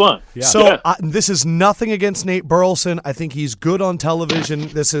 It was fun. Yeah. So this is nothing against Nate Burleson. I think he's good on television.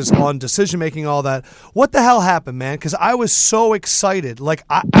 This is on decision-making, all that. What the hell happened, man? Because I was so excited. Like,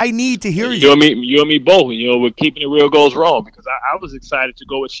 I need to hear you. You and me both. We're keeping it real goes wrong because I was excited to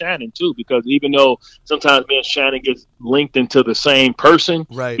go with Shannon, too, because even though sometimes me and Shannon gets linked into the same person,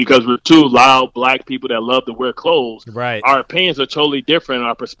 right? Because we're two loud black people that love to wear clothes, right? Our opinions are totally different.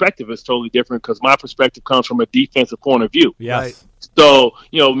 Our perspective is totally different because my perspective comes from a defensive point of view. Yes. Right. So,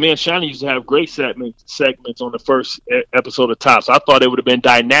 me and Shannon used to have great segments on the first episode of Top. So I thought it would have been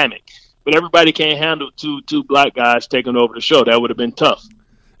dynamic. But everybody can't handle two black guys taking over the show. That would have been tough.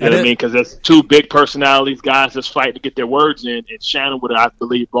 You know what I mean? Because that's 2 big personalities, guys that's fighting to get their words in. And Shannon would have, I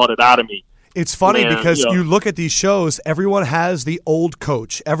believe, brought it out of me. It's funny because you look at these shows, everyone has the old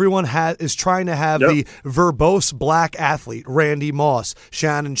coach. Everyone is trying to have the verbose black athlete, Randy Moss,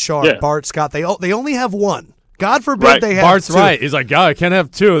 Shannon Sharp, Bart Scott. They only have one. God forbid they have Bart's 2. right. He's like, God, I can't have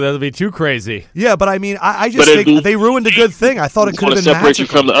 2. That'll be too crazy. Yeah, but I mean, I just think they ruined a good thing. I thought it could have been separate magical. you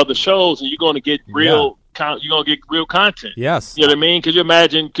from the other shows, and you're going to get real. You're gonna get real content. Yes. You know what I mean? Could you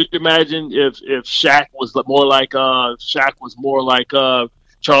imagine if Shaq was more like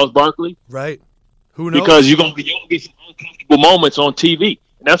Charles Barkley? Right. Who knows? Because you're gonna get some uncomfortable moments on TV,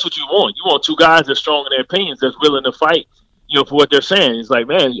 and that's what you want. You want 2 guys that's strong in their opinions, that's willing to fight. for what they're saying. It's like,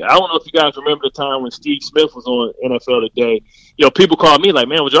 man, I don't know if you guys remember the time when Steve Smith was on NFL Today. People called me like,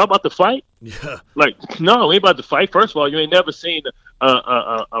 man, was y'all about to fight? Yeah. Like, no, we ain't about to fight. First of all, you ain't never seen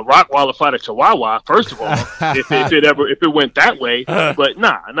a Rottweiler fight a Chihuahua. First of all, if it went that way, but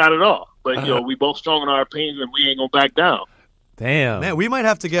not at all. But we both strong in our opinions, and we ain't gonna back down. Damn. Man, we might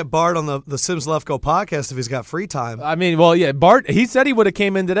have to get Bart on the Sims Left Go podcast if he's got free time. I mean, well, yeah, Bart, he said he would have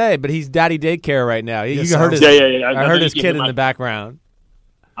came in today, but he's daddy daycare right now. You heard his, I heard his kid in the background.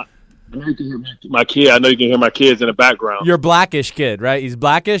 I know you can hear my kid. I know you can hear my kids in the background. You're Blackish kid, right? He's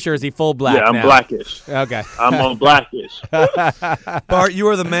Blackish, or is he full black Yeah, I'm now? Blackish. Okay. I'm on Blackish. Bart, you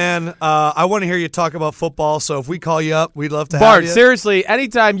are the man. I want to hear you talk about football, so if we call you up, we'd love to Bart, have you. seriously,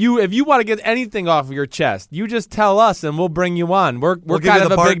 anytime if you want to get anything off of your chest, you just tell us and we'll bring you on. We're kind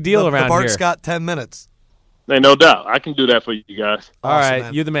of a big deal around here. Bart here. Scott 10 minutes. Hey, no doubt. I can do that for you guys. All right,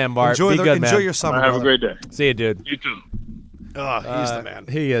 man. You're the man, Bart. Be good, man. Enjoy your summer. Have a great day. See you, dude. You too. Oh, he's the man.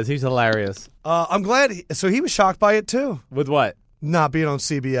 He is. He's hilarious. I'm glad. So he was shocked by it, too. With what? Not being on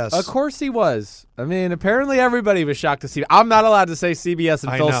CBS. Of course he was. I mean, apparently everybody was shocked to see. I'm not allowed to say CBS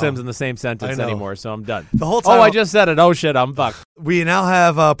and Phil Simms in the same sentence anymore, so I'm done. The whole time. I just said it. Oh, shit, I'm fucked. We now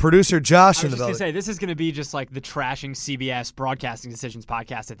have producer Josh in the building. I was just going to say, this is going to be just like the trashing CBS broadcasting decisions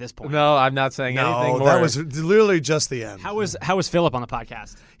podcast at this point. No, I'm not saying anything more. That was literally just the end. How was Philip on the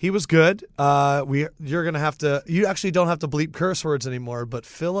podcast? He was good. You're going to have to. You actually don't have to bleep curse words anymore, but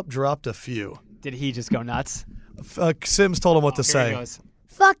Philip dropped a few. Did he just go nuts? Sims told him what to Here he say. goes.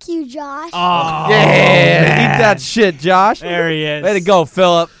 Fuck you, Josh. Oh, yeah, eat that shit, Josh. There he is. Way to go,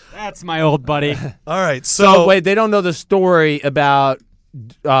 Philip. That's my old buddy. All right, so wait, they don't know the story about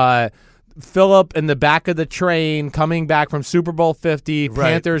Philip in the back of the train coming back from Super Bowl 50,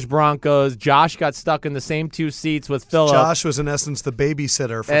 Panthers, Broncos. Josh got stuck in the same two seats with Philip. Josh was, in essence, the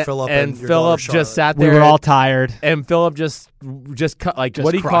babysitter for Philip and your Philip daughter, just sat there. We were all tired. And Philip just cut, like,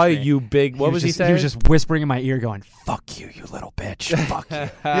 what did he call you? You big, what was he saying? He was just whispering in my ear going, fuck you, you little bitch. Fuck you.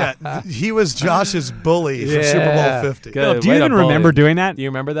 Yeah, he was Josh's bully for Super Bowl 50. Philip, do you even remember doing that? Do you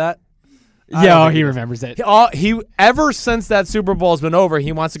remember that? Yeah, he remembers it. He ever since that Super Bowl has been over,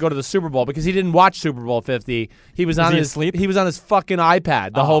 he wants to go to the Super Bowl because he didn't watch Super Bowl 50. He was on his sleep. He was on his fucking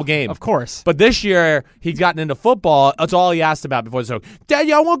iPad the whole game. Of course. But this year he's gotten into football. That's all he asked about before the show.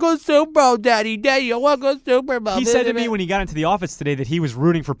 Daddy, I want to go to Super Bowl. Daddy, I want to go to Super Bowl. He said to me when he got into the office today that he was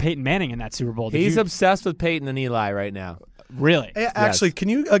rooting for Peyton Manning in that Super Bowl. He's obsessed with Peyton and Eli right now. Really? Hey, actually, can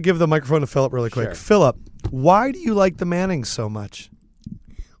you give the microphone to Philip really quick? Sure. Philip, why do you like the Mannings so much?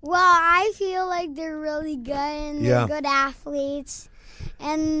 Well, I feel like they're really good and they're good athletes.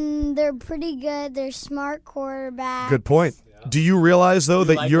 And they're pretty good. They're smart quarterbacks. Good point. Yeah. Do you realize, though,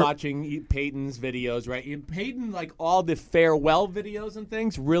 that you're watching Peyton's videos, right? Peyton, like all the farewell videos and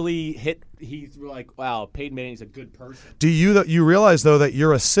things, really hit. He's like, wow, Peyton Manning's a good person. Do you realize, though, that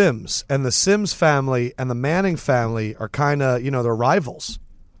you're a Sims, and the Sims family and the Manning family are kind of, they're rivals?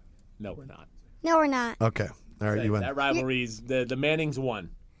 No, we're not. No, we're not. Okay. All right, you win. That rivalry's the Mannings won.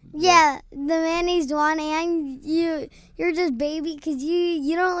 Yeah, the Mannings won, and you're just baby because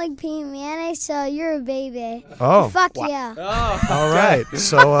you don't like Peyton Manning, so you're a baby. Oh, fuck yeah! Oh, all right.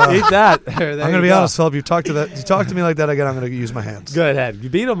 So eat that. I'm gonna be honest, Philip. You talk to me like that again. I'm gonna use my hands. Go ahead. You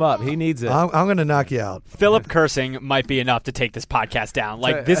beat him up. He needs it. I'm gonna knock you out. Philip cursing might be enough to take this podcast down.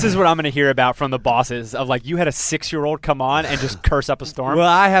 Like, this is what I'm gonna hear about from the bosses of, like, you had a 6-year-old come on and just curse up a storm. Well,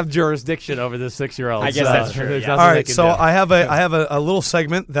 I have jurisdiction over the 6-year-old. I guess that's true. Yeah. All right. So I have a little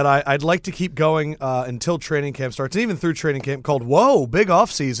segment that I'd like to keep going until training camp starts, and even through training camp, called "Whoa, Big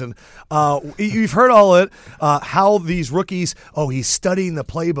Off Season." You've heard all it. How these rookies? Oh, he's studying the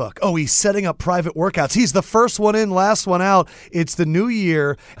playbook. Oh, he's setting up private workouts. He's the first one in, last one out. It's the new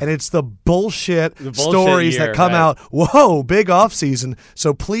year, and it's the bullshit stories that come out. Whoa, big off season.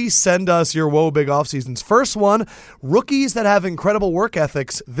 So please send us your whoa, big off seasons. First one: rookies that have incredible work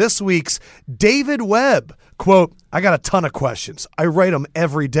ethics. This week's David Webb. Quote, I got a ton of questions. I write them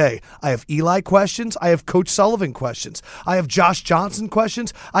every day. I have Eli questions. I have Coach Sullivan questions. I have Josh Johnson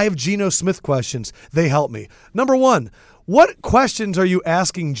questions. I have Geno Smith questions. They help me. Number one, what questions are you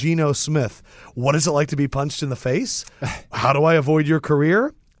asking Geno Smith? What is it like to be punched in the face? How do I avoid your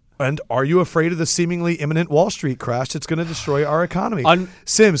career? And are you afraid of the seemingly imminent Wall Street crash that's going to destroy our economy?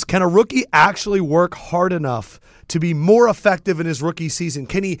 Sims, can a rookie actually work hard enough to be more effective in his rookie season?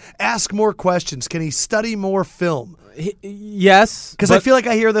 Can he ask more questions? Can he study more film? Yes. Because I feel like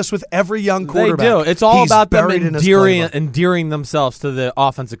I hear this with every young quarterback. They do. It's all about them endearing themselves to the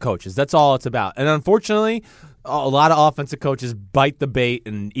offensive coaches. That's all it's about. And unfortunately, a lot of offensive coaches bite the bait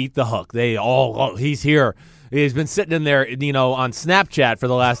and eat the hook. He's here. He's been sitting in there, on Snapchat for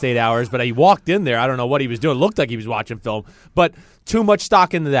the last 8 hours, but he walked in there. I don't know what he was doing. It looked like he was watching film, but too much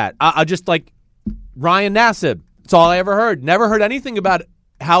stock into that. I just like Ryan Nassib. That's all I ever heard. Never heard anything about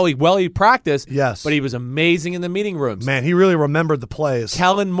how he practiced. Yes. But he was amazing in the meeting rooms. Man, he really remembered the plays.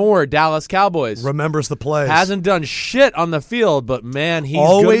 Kellen Moore, Dallas Cowboys. Remembers the plays. Hasn't done shit on the field, but man, he's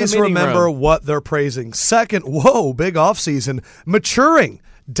always good in the meeting remember room. what they're praising. Second, big offseason. Maturing.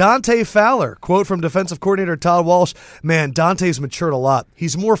 Dante Fowler, quote from defensive coordinator Todd Walsh, man, Dante's matured a lot.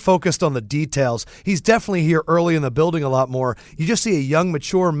 He's more focused on the details. He's definitely here early in the building a lot more. You just see a young,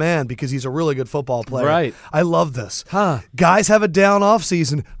 mature man because he's a really good football player. Right. I love this. Guys have a down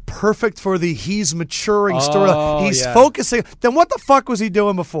offseason. Perfect for the he's maturing story. He's focusing. Then what the fuck was he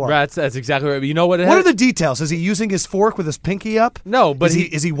doing before? That's exactly right. You know what? What are the details? Is he using his fork with his pinky up? No, but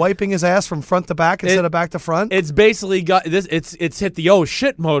is he wiping his ass from front to back instead of back to front? It's basically got this. It's hit the oh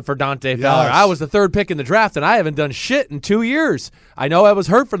shit mode for Dante Fowler. Yes. I was the third pick in the draft, and I haven't done shit in 2 years. I know I was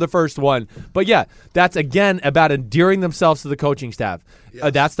hurt for the first one, but yeah, that's again about endearing themselves to the coaching staff.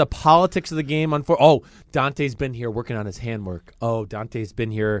 Yes. That's the politics of the game. Dante's been here working on his handwork. Oh, Dante's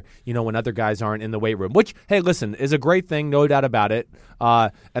been here, when other guys aren't in the weight room, which, hey, listen, is a great thing, no doubt about it.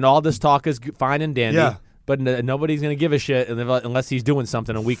 And all this talk is fine and dandy. Yeah. But nobody's going to give a shit unless he's doing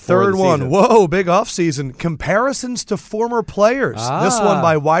something in week 4 of the season. Third one. Big offseason. Comparisons to former players. This one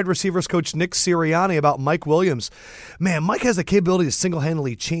by wide receivers coach Nick Sirianni about Mike Williams. Man, Mike has the capability to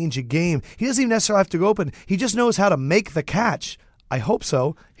single-handedly change a game. He doesn't even necessarily have to go open. He just knows how to make the catch. I hope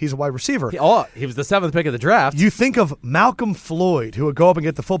so. He's a wide receiver. He was the 7th pick of the draft. You think of Malcolm Floyd, who would go up and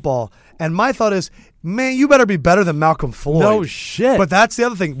get the football, and my thought is, man, you better be better than Malcolm Floyd. No shit. But that's the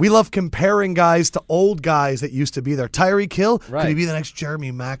other thing. We love comparing guys to old guys that used to be there. Tyreek Hill, could he be the next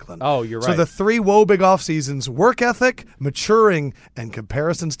Jeremy Maclin? Oh, you're right. So the 3 big off seasons, work ethic, maturing, and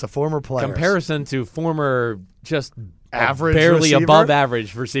comparisons to former players. Comparison to former just average barely receiver? Above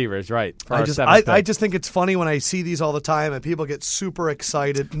average receivers, right. I just think it's funny when I see these all the time and people get super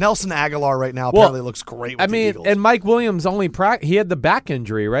excited. Nelson Aguilar right now apparently looks great with the Eagles. And Mike Williams he had the back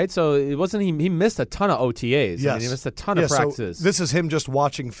injury, right? So it wasn't he missed a ton of OTAs. Yes. He missed a ton of practices. So this is him just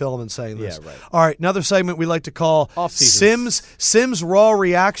watching film and saying this. Yeah, right. All right, another segment we like to call Off-seasons. Sims Raw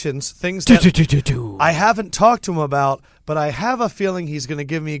Reactions, things that I haven't talked to him about, but I have a feeling he's going to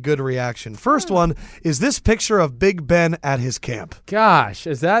give me a good reaction. First one is this picture of Big Ben at his camp. Gosh,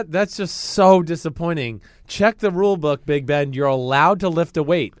 that's just so disappointing. Check the rule book, Big Ben. You're allowed to lift a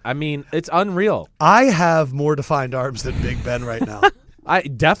weight. I mean, it's unreal. I have more defined arms than Big Ben right now. I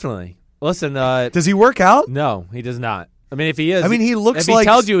definitely. Listen, does he work out? No, he does not. I mean, if he is, he looks if like. If he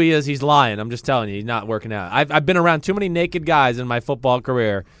tells you he is, he's lying. I'm just telling you, he's not working out. I've been around too many naked guys in my football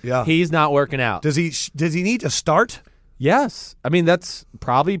career. Yeah, he's not working out. Does he need to start? Yes. I mean, that's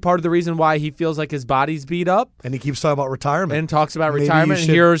probably part of the reason why he feels like his body's beat up. And he keeps talking about retirement. And talks about retirement. And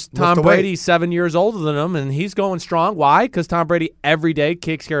here's Tom Brady, 7 years older than him, and he's going strong. Why? Because Tom Brady every day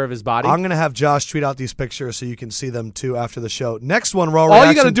takes care of his body. I'm going to have Josh tweet out these pictures so you can see them, too, after the show. Next one, Raw All reaction.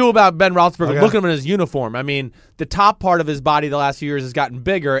 you got to do about Ben Roethlisberger, look at him in his uniform. I mean, the top part of his body the last few years has gotten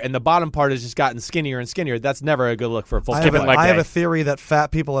bigger, and the bottom part has just gotten skinnier and skinnier. That's never a good look for a football player. I have a theory that fat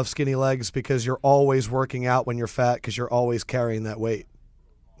people have skinny legs because you're always working out when you're fat because you're always carrying that weight.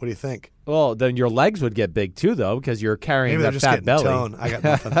 What do you think? Well, then your legs would get big too, though, because you're carrying that fat belly. Tone. I got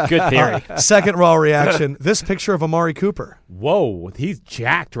nothing. Good theory. Second Raw reaction. This picture of Amari Cooper. Whoa, he's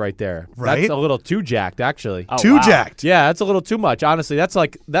jacked right there. Right? That's a little too jacked, actually. Too jacked. Yeah, that's a little too much. Honestly, that's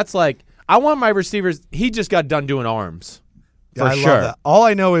like I want my receivers. He just got done doing arms. Yeah, I love that. All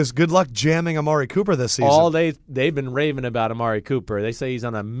I know is good luck jamming Amari Cooper this season. They've been raving about Amari Cooper. They say he's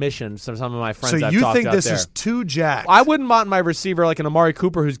on a mission. Some of my friends I've talked So you think out this there. is too jacked? I wouldn't want my receiver like an Amari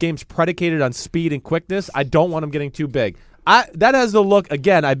Cooper whose game's predicated on speed and quickness. I don't want him getting too big. That has the look,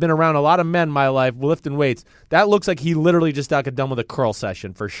 again, I've been around a lot of men in my life lifting weights. That looks like he literally just got done with a curl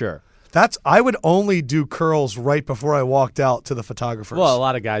session for sure. I would only do curls right before I walked out to the photographers. Well, a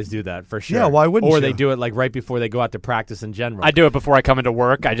lot of guys do that for sure. Yeah, why wouldn't you? Or they do it like right before they go out to practice in general. I do it before I come into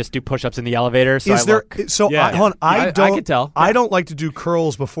work. I just do push-ups in the elevator. I can tell. I don't like to do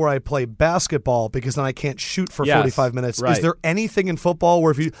curls before I play basketball because then I can't shoot for 45 minutes. Right. Is there anything in football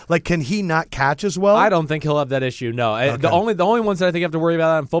where can he not catch as well? I don't think he'll have that issue. No, okay. The only ones that I think you have to worry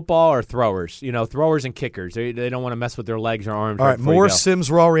about in football are throwers. Throwers and kickers. They don't want to mess with their legs or arms. All right, more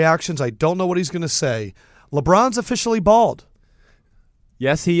Sims Raw reactions. I don't know what he's going to say. LeBron's officially bald.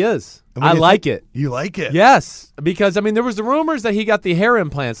 Yes, he is. I like it. You like it? Yes, because there was the rumors that he got the hair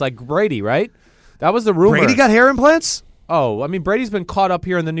implants like Brady, right? That was the rumor. Brady got hair implants? Oh, I mean, Brady's been caught up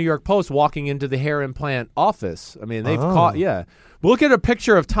here in the New York Post walking into the hair implant office. I mean, they've caught, yeah. Look at a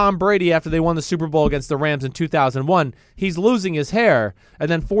picture of Tom Brady after they won the Super Bowl against the Rams in 2001. He's losing his hair, and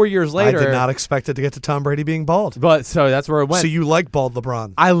then 4 years later. I did not expect it to get to Tom Brady being bald. But so that's where it went. So you like bald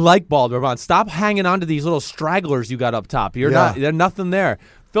LeBron? I like bald LeBron. Stop hanging on to these little stragglers you got up top. There's nothing there.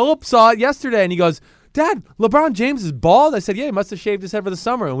 Philip saw it yesterday, and he goes, Dad, LeBron James is bald? I said, yeah, he must have shaved his head for the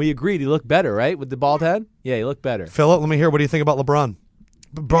summer, and we agreed he looked better, right, with the bald head? Yeah, he looked better. Philip, let me hear. What do you think about LeBron?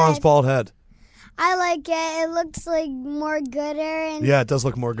 LeBron's bald head. I like it. It looks like more gooder. And yeah, it does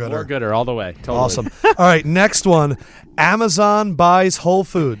look more gooder. More gooder all the way. Totally. Awesome. All right, next one. Amazon buys Whole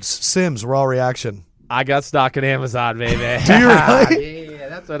Foods. Sims, raw reaction. I got stock in Amazon, baby. Do you really? Yeah,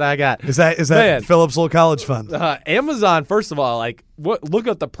 that's what I got. Is that Philip's little college fund? Amazon, first of all, like look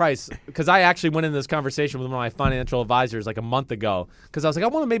at the price, because I actually went into this conversation with one of my financial advisors like a month ago, because I was like, I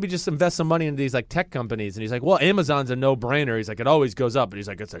want to maybe just invest some money into these like tech companies, and he's like, well, Amazon's a no-brainer. He's like, it always goes up, and he's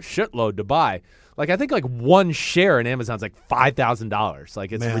like, it's a shitload to buy. Like I think like one share in Amazon's like $5,000.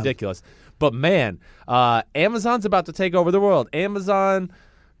 Like it's ridiculous. But man, Amazon's about to take over the world. Amazon,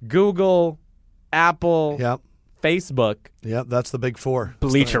 Google, Apple, Facebook. Yep, that's the big four.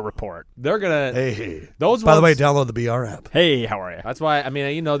 Bleacher Report. They're gonna. Hey, those. By the way, download the BR app. Hey, how are you? That's why. I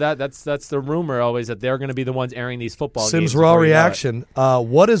mean, you know that's the rumor always that they're going to be the ones airing these football games. Sims raw reaction.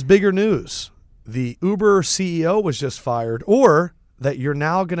 What is bigger news? The Uber CEO was just fired, or that you're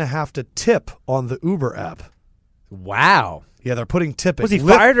now going to have to tip on the Uber app? Wow. Yeah, they're putting tipping. Was he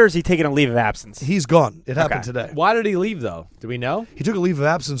fired or is he taking a leave of absence? He's gone. It happened today. Why did he leave, though? Do we know? He took a leave of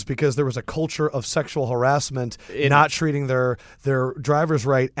absence because there was a culture of sexual harassment, not treating their drivers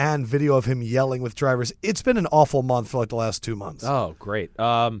right, and video of him yelling with drivers. It's been an awful month for like the last 2 months. Oh, great.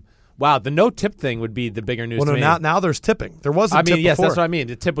 Wow, the no tip thing would be the bigger news to me. Now there's tipping. There wasn't tip yes, before. that's what I mean.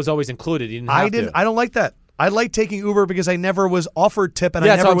 The tip was always included. You didn't have to. I don't like that. I like taking Uber because I never was offered tip, and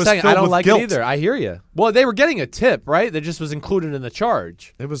I never was filled I don't with like guilt. it either. I hear you. Well, they were getting a tip, right? That just was included in the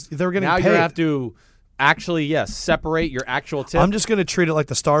charge. They were getting now paid. You have to actually, separate your actual tip. I'm just going to treat it like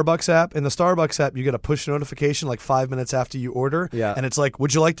the Starbucks app. In the Starbucks app, you get a push notification like 5 minutes after you order, and it's like,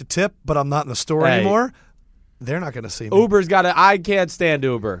 would you like to tip, but I'm not in the store anymore? They're not going to see me. Uber's got to. I can't stand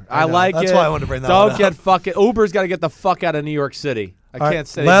Uber. I like That's it. That's why I wanted to bring that one up. Don't get fucking. Uber's got to get the fuck out of New York City. I can't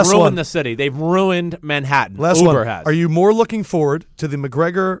say they've ruined the city. They've ruined Manhattan. Uber has. Are you more looking forward to the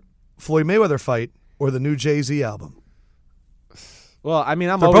McGregor-Floyd Mayweather fight or the new Jay-Z album? Well, I mean,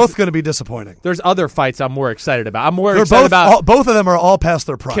 they're both going to be disappointing. There's other fights I'm more excited about. I'm more excited about both of them are all past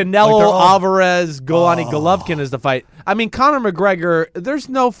their prime. Canelo Alvarez, Golovkin is the fight. I mean, Conor McGregor. There's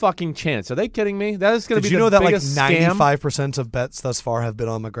no fucking chance. Are they kidding me? That is going to be the biggest scam. Did you know that like 95% of bets thus far have been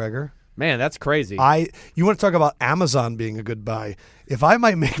on McGregor? Man, that's crazy. You want to talk about Amazon being a good buy? If I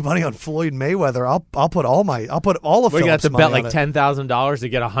might make money on Floyd Mayweather, I'll put all of Philip's money on it. We're gonna have to bet like $10,000 to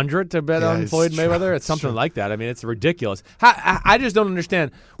get $100 to bet on Floyd Mayweather. It's something like that. I mean, it's ridiculous. I just don't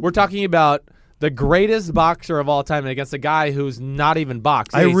understand. We're talking about the greatest boxer of all time against a guy who's not even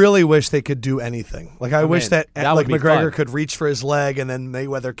boxed. I really wish they could do anything. Like I wish that like McGregor fun. could reach for his leg and then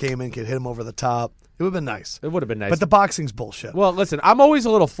Mayweather came in, could hit him over the top. It would have been nice. It would have been nice. But the boxing's bullshit. Well, listen, I'm always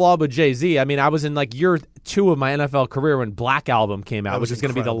a little flawed with Jay-Z. I mean, I was in like year 2 of my NFL career when Black Album came out, which is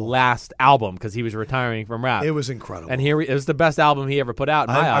going to be the last album because he was retiring from rap. It was incredible. And it was the best album he ever put out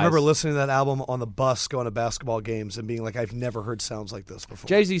in my eyes. I remember listening to that album on the bus going to basketball games and being like, I've never heard sounds like this before.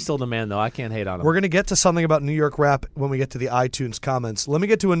 Jay-Z's still the man, though. I can't hate on him. We're going to get to something about New York rap when we get to the iTunes comments. Let me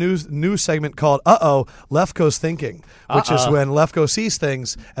get to a new segment called Lefko's Thinking, which is when Lefko sees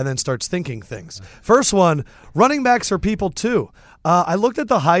things and then starts thinking things. First one, running backs are people too. I looked at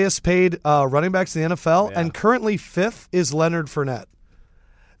the highest paid running backs in the NFL, and currently 5th is Leonard Fournette.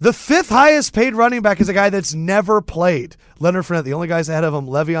 The 5th highest paid running back is a guy that's never played. Leonard Fournette, the only guys ahead of him,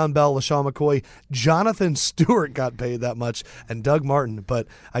 Le'Veon Bell, LaShawn McCoy, Jonathan Stewart got paid that much, and Doug Martin. But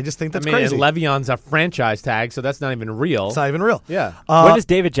I just think that's crazy. And Le'Veon's a franchise tag, so that's not even real. It's not even real. Yeah. When does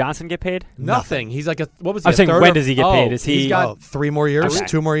David Johnson get paid? Nothing. He's like what was he? I'm saying, when does he get paid? Is he? He's got 3 more years,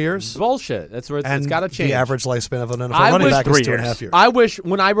 2 more years. Bullshit. That's where it's got to change. The average lifespan of an NFL running back is 2.5 years. I wish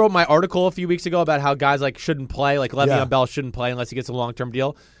when I wrote my article a few weeks ago about how guys like shouldn't play, like Le'Veon Bell shouldn't play unless he gets a long-term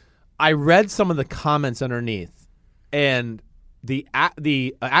deal. I read some of the comments underneath, and the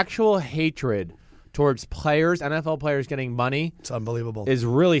actual hatred towards players, NFL players getting money, it's unbelievable, is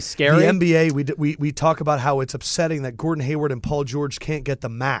really scary. The NBA, we talk about how it's upsetting that Gordon Hayward and Paul George can't get the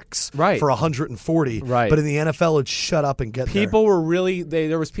max for 140, but in the NFL, it's shut up and get there. People were really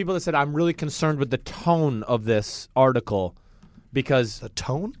there was people that said, I'm really concerned with the tone of this article. Because the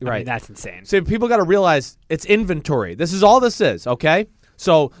tone, right? I mean, that's insane. So people got to realize it's inventory. This is all this is, okay?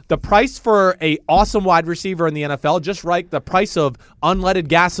 So the price for a awesome wide receiver in the NFL, just like the price of unleaded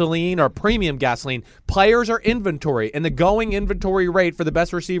gasoline or premium gasoline, players are inventory, and the going inventory rate for the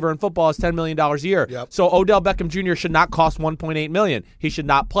best receiver in football is $10 million a year. Yep. So Odell Beckham Jr. should not cost $1.8 million. He should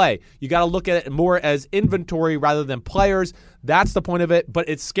not play. You got to look at it more as inventory rather than players. That's the point of it, but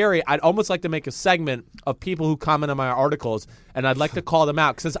it's scary. I'd almost like to make a segment of people who comment on my articles, and I'd like to call them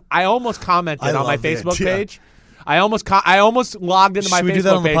out because I almost commented on my Facebook page. I almost logged into my Facebook page. Should we do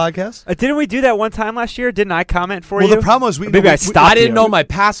that on the podcast? Didn't we do that one time last year? Didn't I comment for you? Well, the problem was I didn't know my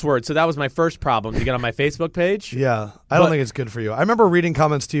password, so that was my first problem to get on my Facebook page. Yeah, I don't think it's good for you. I remember reading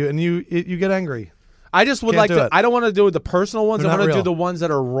comments to you, and you get angry. I just would I don't want to do the personal ones. I want to do the ones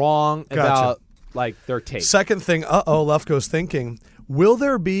that are wrong about their take. Second thing, Lefko's thinking, will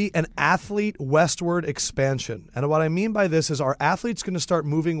there be an athlete westward expansion? And what I mean by this is, are athletes going to start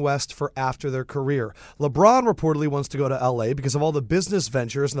moving west for after their career? LeBron reportedly wants to go to L.A. because of all the business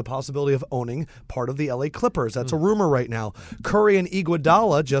ventures and the possibility of owning part of the L.A. Clippers. That's a rumor right now. Curry and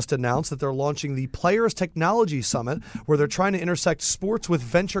Iguodala just announced that they're launching the Players Technology Summit, where they're trying to intersect sports with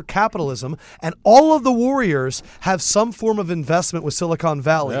venture capitalism. And all of the Warriors have some form of investment with Silicon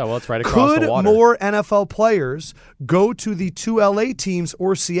Valley. Yeah, well, it's right across the water. Could more NFL players go to the two L.A. teams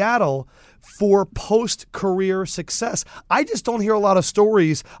or Seattle for post-career success? I just don't hear a lot of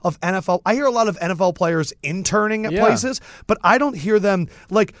stories of NFL. I hear a lot of NFL players interning at places, but I don't hear them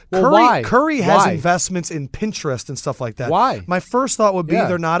like Curry has investments in Pinterest and stuff like that. Why? My first thought would be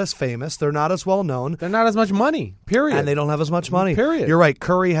they're not as famous. They're not as well known. They're not as much money, period. And they don't have as much money. Period. You're right.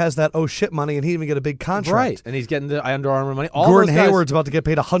 Curry has that shit money, and he didn't even get a big contract. Right. And he's getting the Under Armour money. Gordon Hayward's about to get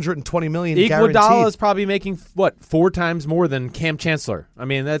paid $120 million guaranteed. Iguodala is probably making, 4 times more than Cam Chancellor. I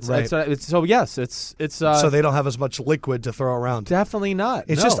mean, that's so yes, it's so they don't have as much liquid to throw around. Definitely not.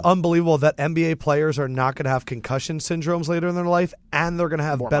 It's just unbelievable that NBA players are not going to have concussion syndromes later in their life, and they're going to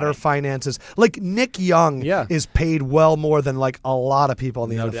have better finances. Like Nick Young is paid well more than like a lot of people in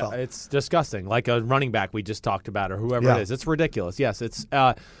the NFL. It's disgusting. Like a running back we just talked about, or whoever it is. It's ridiculous. Yes, it's.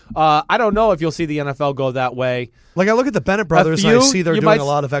 I don't know if you'll see the NFL go that way. Like I look at the Bennett brothers, and I see they're doing a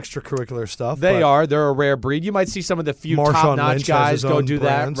lot of extracurricular stuff. They're a rare breed. You might see some of the few top-notch guys go do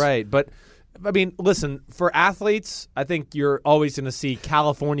that, right? But I mean, listen, for athletes, I think you're always going to see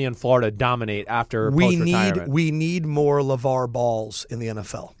California and Florida dominate after post-retirement. We need more LeVar Balls in the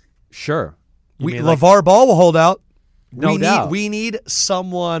NFL. Sure. LeVar Ball will hold out. No doubt. We need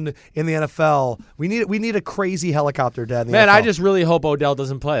someone in the NFL. We need a crazy helicopter dad in the NFL. I just really hope Odell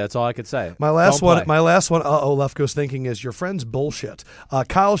doesn't play. That's all I could say. My last one, Lefko's thinking is your friend's bullshit.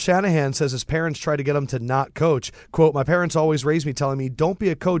 Kyle Shanahan says his parents tried to get him to not coach. Quote, my parents always raised me telling me, don't be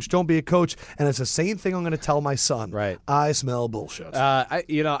a coach, don't be a coach. And it's the same thing I'm going to tell my son. Right. I smell bullshit. I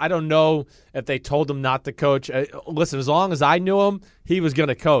don't know if they told him not to coach. Listen, as long as I knew him, he was going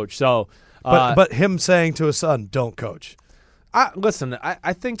to coach. So. But him saying to his son, "Don't coach." Listen,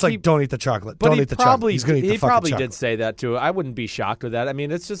 I think it's like don't eat the chocolate. Don't eat the chocolate. He's going to eat the fucking chocolate. He probably did say that too. I wouldn't be shocked with that. I mean,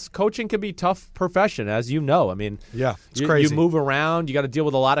 it's just coaching can be a tough profession, as you know. I mean, it's crazy. You move around. You got to deal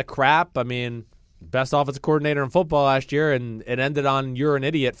with a lot of crap. I mean, best offensive coordinator in football last year, and it ended on you're an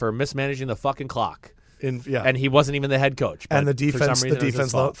idiot for mismanaging the fucking clock. And he wasn't even the head coach. And the defense,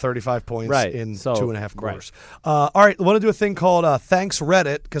 35 points in 2.5 quarters. Right. All right, I want to do a thing called Thanks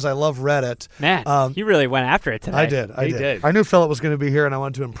Reddit, because I love Reddit. Man, you really went after it today. I did. I knew Philip was going to be here, and I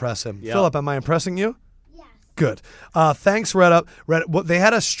wanted to impress him. Yep. Philip, am I impressing you? Good. Thanks, Reddit. They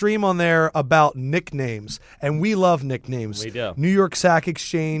had a stream on there about nicknames, and we love nicknames. We do. New York Sack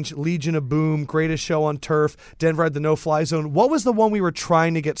Exchange, Legion of Boom, Greatest Show on Turf, Denver had the no-fly zone. What was the one we were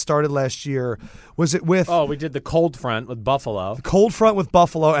trying to get started last year? Was it with... Oh, we did the Cold Front with Buffalo. The Cold Front with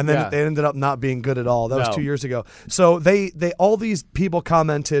Buffalo, and then they ended up not being good at all. That was 2 years ago. So they all these people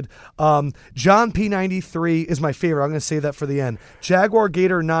commented. John P93 is my favorite. I'm going to save that for the end. Jaguar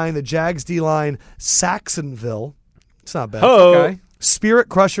Gator 9, the Jags D-line, Saxonville. It's not bad. Okay. Spirit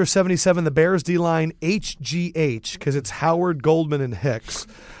Crusher 77, the Bears D-line, HGH, because it's Howard, Goldman, and Hicks.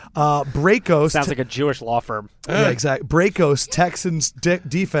 Bracos. Sounds like a Jewish law firm. Yeah, exactly. Bracos, Texans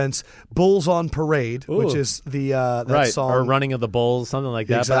defense, Bulls on Parade, which is the that song. Or Running of the Bulls, something like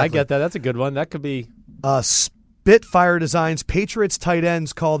that. Exactly. But I get that. That's a good one. That could be. Spitfire Designs, Patriots tight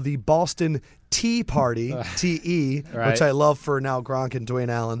ends called the Boston Tea Party, TE, which I love for now Gronk and Dwayne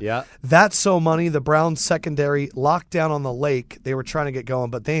Allen. Yeah. That's So Money, the Browns secondary, lockdown on the lake. They were trying to get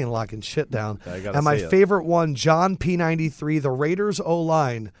going, but they ain't locking shit down. And my favorite one, John P93, the Raiders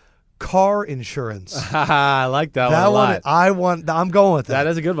O-line, car insurance. I like that one a lot. I'm going with that. That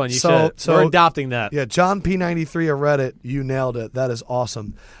is a good one. We're adopting that. Yeah, John P93 of Reddit, you nailed it. That is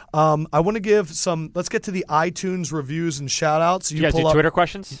awesome. I want to give some. Let's get to the iTunes reviews and shout outs. You guys do Twitter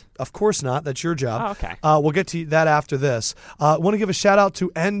questions? Of course not. That's your job. Oh, okay. We'll get to that after this. I want to give a shout out to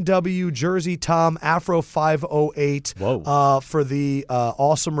NW Jersey Tom Afro 508 for the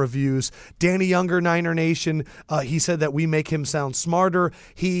awesome reviews. Danny Younger, Niner Nation. He said that we make him sound smarter.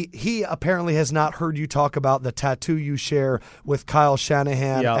 He apparently has not heard you talk about the tattoo you share with Kyle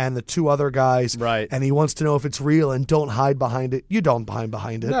Shanahan and the two other guys. Right. And he wants to know if it's real and don't hide behind it. You don't hide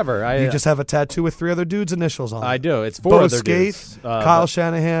behind it. Never. You just have a tattoo with 3 other dudes' initials on it. I do. It's 4 Bo other Skate, dudes. Kyle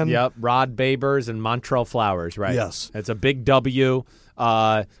Shanahan. Yep. Rod Babers and Montrell Flowers, right? Yes. It's a big W.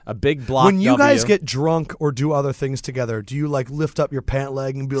 A big block. When you guys get drunk or do other things together, do you like lift up your pant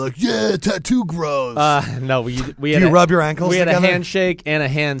leg and be like, "Yeah, tattoo grows"? No, we do you rub your ankles? We had together? a handshake and a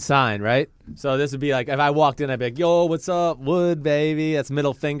hand sign, right? So this would be like if I walked in, I'd be like, "Yo, what's up, Wood, baby?" That's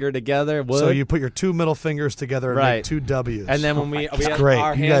middle finger together. Wood. So you put your 2 middle fingers together and make 2 W's. And then when we had great.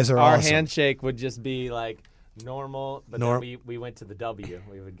 Our you guys are our awesome. handshake would just be like normal, but then we went to the W.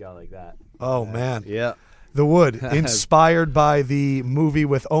 We would go like that. Oh man, yeah. The Wood, inspired by the movie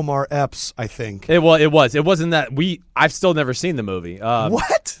with Omar Epps, I think. It was. It wasn't that I've still never seen the movie.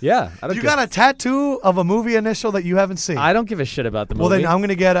 What? Yeah. You got a tattoo of a movie initial that you haven't seen? I don't give a shit about the movie. Well, then I'm going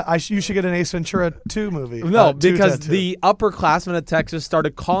to get you should get an Ace Ventura 2 movie. No, because the upperclassmen of Texas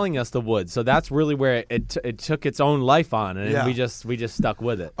started calling us the Wood, so that's really where it took its own life on, and we just stuck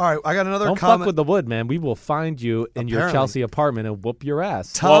with it. All right, I got another Don't comment. fuck with the Wood, man. We will find you in your Chelsea apartment and whoop your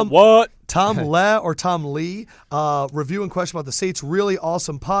ass. What? Tom Lee, review and question about the Saints. Really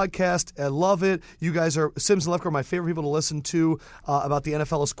awesome podcast. I love it. You guys are, Sims and Lefko are my favorite people to listen to about the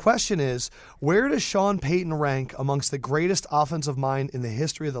NFL. His question is, where does Sean Payton rank amongst the greatest offensive mind in the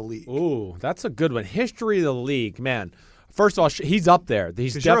history of the league? Ooh, that's a good one. History of the league, man. First of all, he's up there.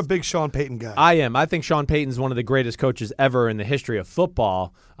 You're a big Sean Payton guy. I am. I think Sean Payton's one of the greatest coaches ever in the history of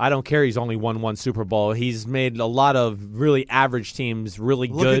football. I don't care he's only won 1 Super Bowl. He's made a lot of really average teams really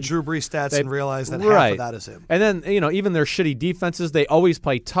good. Look at Drew Brees' stats and realize that half of that is him. And then, even their shitty defenses, they always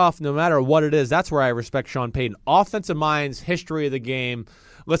play tough no matter what it is. That's where I respect Sean Payton. Offensive minds, history of the game.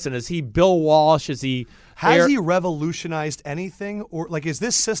 Listen, is he Bill Walsh? Is he... Has he revolutionized anything? Or is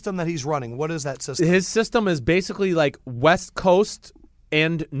this system that he's running, what is that system? His system is basically like West Coast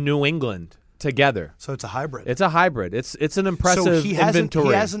and New England together. So it's a hybrid. It's a hybrid. It's an impressive inventory.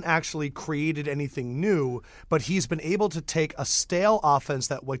 He hasn't actually created anything new, but he's been able to take a stale offense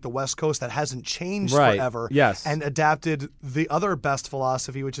that like the West Coast that hasn't changed forever. Yes. And adapted the other best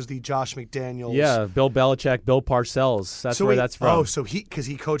philosophy, which is the Josh McDaniels. Yeah, Bill Belichick, Bill Parcells. That's where that's from. Oh, so because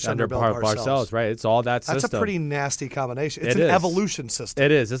he coached under Bill Parcells. Right. It's all that system. That's a pretty nasty combination. It's an evolution system.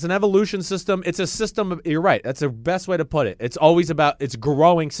 It is. It's an evolution system. It's a system. You're right. That's the best way to put it. It's always about it's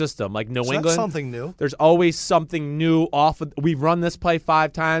growing system. Like New England. Something new. There's always something new we've run this play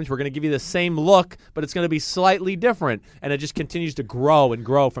 5 times. We're going to give you the same look, but it's going to be slightly different, and it just continues to grow and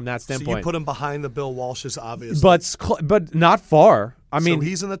grow from that standpoint. So you put him behind the Bill Walshes, obviously. But not far. I mean, so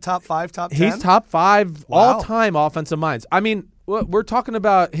he's in the top 5, top 10? He's top 5 all-time offensive minds. I mean, we're talking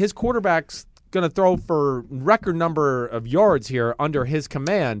about his quarterback's going to throw for record number of yards here under his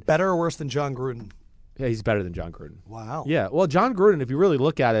command. Better or worse than John Gruden? Yeah, he's better than John Gruden. Wow. Yeah, well, John Gruden, if you really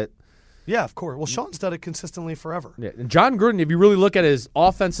look at it, yeah, of course. Well, Sean's done it consistently forever. Yeah. And John Gruden, if you really look at his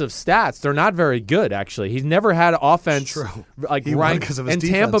offensive stats, they're not very good, actually. He's never had offense like ranked because of his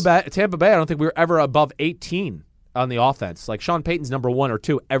defense. Tampa Bay, I don't think we were ever above 18 on the offense. Like Sean Payton's number 1 or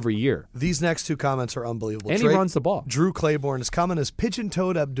 2 every year. These next 2 comments are unbelievable. And he runs the ball. Drew Claiborne, his comment is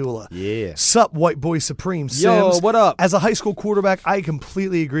pigeon-toed Abdullah. Yeah. Sup, white boy supreme. Sims. Yo, what up? As a high school quarterback, I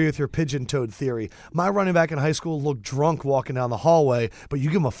completely agree with your pigeon-toed theory. My running back in high school looked drunk walking down the hallway, but you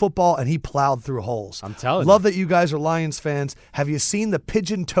give him a football and he plowed through holes. I'm telling you. Love that you guys are Lions fans. Have you seen the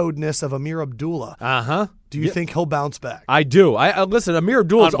pigeon-toedness of Amir Abdullah? Uh-huh. Do you think he'll bounce back? I do. I listen, Amir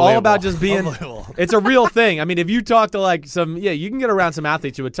Abdullah is all about just being it's a real thing. I mean, if you talk to like you can get around some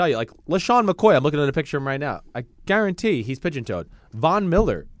athletes who would tell you, like LaShawn McCoy, I'm looking at a picture of him right now. I guarantee he's pigeon-toed. Von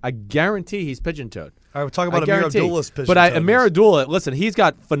Miller, I guarantee he's pigeon-toed. All right, we're talking about Amir Abdullah's pigeon-toed. But Amir Abdullah, listen, he's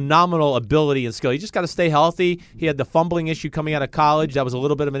got phenomenal ability and skill. You just got to stay healthy. He had the fumbling issue coming out of college. That was a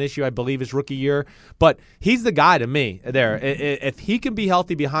little bit of an issue, I believe, his rookie year. But he's the guy to me there. If he can be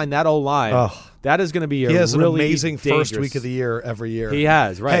healthy behind that O-line, that is going to be he has really an amazing dangerous first week of the year every year. He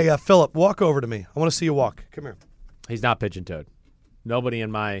has, right. Hey, Philip, walk over to me. I want to see you walk. Come here. He's not pigeon-toed. Nobody in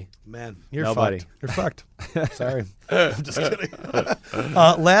my... Man, you're nobody. Fucked. You're fucked. Sorry. I'm just kidding.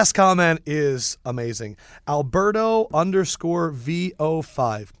 Last comment is amazing. Alberto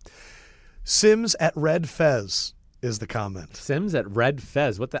 _VO5. Sims at Red Fez. is the comment. Sims at Red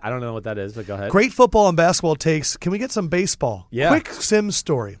Fez. I don't know what that is, but go ahead. Great football and basketball takes. Can we get some baseball? Yeah. Quick Sims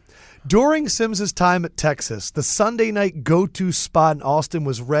story. During Sims's time at Texas, the Sunday night go-to spot in Austin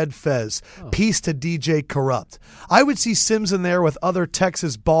was Red Fez. Peace to DJ Corrupt. I would see Sims in there with other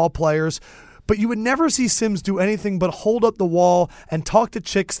Texas ball players, but you would never see Sims do anything but hold up the wall and talk to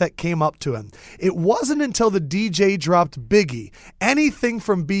chicks that came up to him. It wasn't until the DJ dropped Biggie, Anything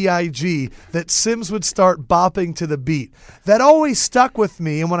from B.I.G., that Sims would start bopping to the beat. That always stuck with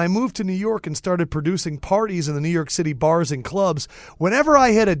me, and when I moved to New York and started producing parties in the New York City bars and clubs, whenever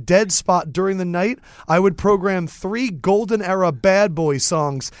I hit a dead spot during the night, I would program 3 golden era bad boy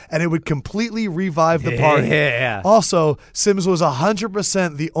songs, and it would completely revive the party. Yeah. Also, Sims was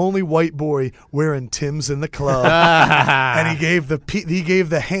 100% the only white boy wearing Tim's in the club, and he gave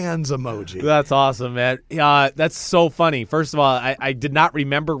the hands emoji. That's awesome, man. That's so funny. First of all, I did not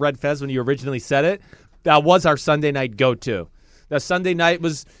remember Red Fez when you originally said it. That was our Sunday night go-to. That Sunday night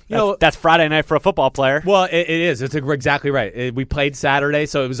was, that's Friday night for a football player. Well, it is. It's exactly right. We played Saturday,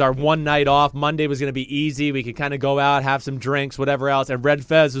 so it was our one night off. Monday was going to be easy. We could kind of go out, have some drinks, whatever else. And Red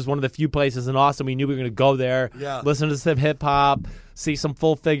Fez was one of the few places in Austin we knew we were going to go there, listen to some hip-hop, see some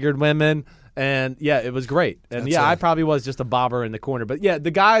full-figured women. And, it was great. And, I probably was just a bobber in the corner. But,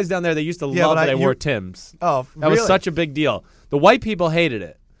 the guys down there, they used to love that they wore Tim's. Oh, that was such a big deal. The white people hated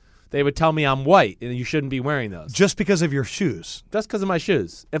it. They would tell me I'm white and you shouldn't be wearing those. Just because of your shoes? Just because of my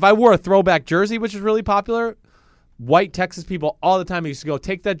shoes. If I wore a throwback jersey, which is really popular, white Texas people all the time used to go,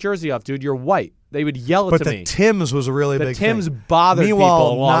 take that jersey off, dude, you're white. They would yell it to me. But the Tim's was a really big thing. The Tim's bothered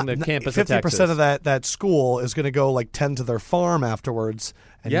people along the campus of Texas. 50% of that school is going to go tend to their farm afterwards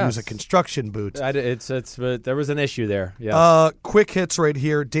and use a construction boot. There was an issue there. Yes. Quick hits right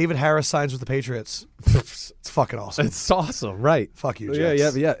here. David Harris signs with the Patriots. It's fucking awesome. It's awesome, right? Fuck you,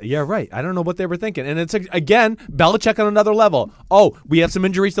 Jets. Yeah, right. I don't know what they were thinking. And it's, again, Belichick on another level. Oh, we have some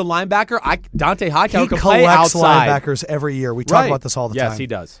injuries to linebacker. Dante Hightower can play outside. He collects linebackers every year. We talk about this all the time. Yes, he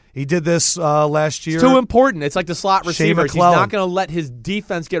does. He did this last year. It's too important. It's like the slot receiver. He's not going to let his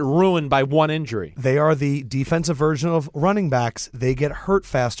defense get ruined by one injury. They are the defensive version of running backs. They get hurt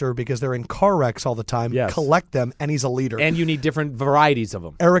faster because they're in car wrecks all the time. Yes. Collect them, and he's a leader. And you need different varieties of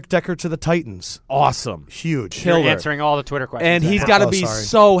them. Eric Decker to the Titans. Awesome. Huge. You're answering all the Twitter questions. And he's got to be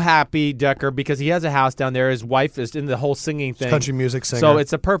so happy, Decker, because he has a house down there. His wife is in the whole singing thing. Country music singer. So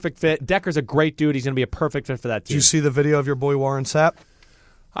it's a perfect fit. Decker's a great dude. He's going to be a perfect fit for that team. Did you see the video of your boy Warren Sapp?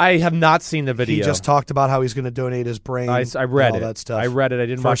 I have not seen the video. He just talked about how he's going to donate his brain. I read all it. That stuff. I read it. I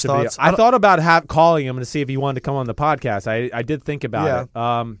didn't watch the thoughts? video. I thought about calling him to see if he wanted to come on the podcast. I did think about it.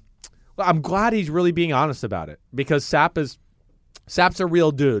 I'm glad he's really being honest about it because Sapp's a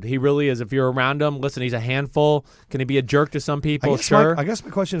real dude. He really is. If you're around him, listen, he's a handful. Can he be a jerk to some people? Sure. I guess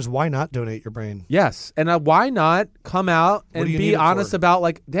my question is, why not donate your brain? Yes. And why not come out and be honest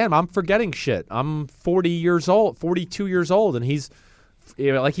about, damn, I'm forgetting shit. I'm 42 years old, and he's,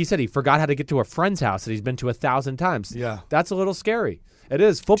 like he said, he forgot how to get to a friend's house that he's been to 1,000 times. Yeah. That's a little scary. It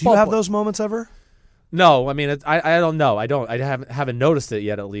is. Football. Do you have those moments ever? No, I mean, I don't know. I don't. I haven't noticed it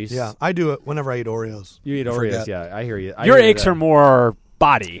yet, at least. Yeah, I do it whenever I eat Oreos. You eat Oreos, yeah. I hear you. Your aches are more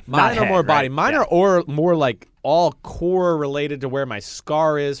body, Mine not are more head, body. right? Mine are more like all core related to where my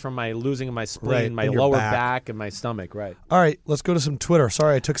scar is from my losing of my spleen, my lower back, and my stomach, right. All right, let's go to some Twitter.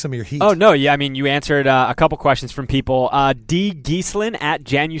 Sorry I took some of your heat. Oh, no, yeah, I mean, you answered a couple questions from people. D. Gieslin at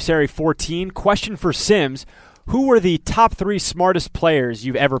January14, question for Sims. Who were the top 3 smartest players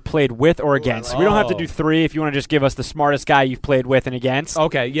you've ever played with or against? We don't have to do 3 if you want to just give us the smartest guy you've played with and against.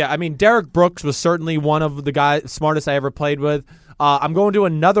 Okay, yeah. I mean, Derek Brooks was certainly one of the smartest I ever played with. I'm going to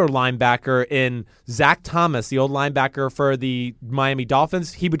another linebacker in Zach Thomas, the old linebacker for the Miami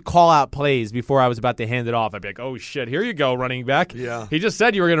Dolphins. He would call out plays before I was about to hand it off. I'd be like, oh, shit, here you go, running back. Yeah. He just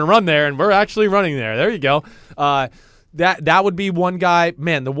said you were going to run there, and we're actually running there. There you go. That would be one guy.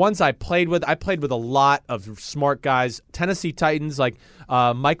 Man, the ones I played with a lot of smart guys. Tennessee Titans, like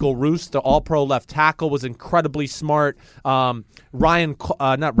Michael Roos, the All-Pro left tackle, was incredibly smart. Ryan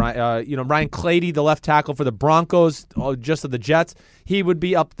Clady, the left tackle for the Broncos, just of the Jets, he would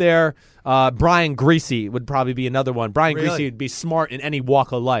be up there. Brian Greasy would probably be another one. Brian Greasy would be smart in any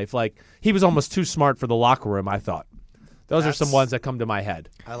walk of life. Like, he was almost too smart for the locker room, I thought. Those are some ones that come to my head.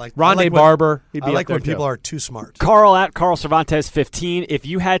 Rondé Barber. He'd be I like when people are too smart. Carl at Carl Cervantes 15. If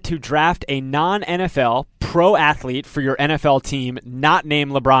you had to draft a non-NFL pro athlete for your NFL team, not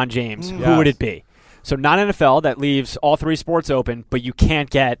named LeBron James, who would it be? So non-NFL, that leaves all 3 sports open, but you can't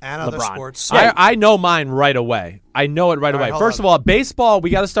get and LeBron. Other sports. Yeah. I know mine right away. I know it right away. First of all, baseball,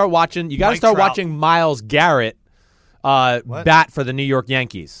 we got to start watching. You got to start watching Myles Garrett. bat for the New York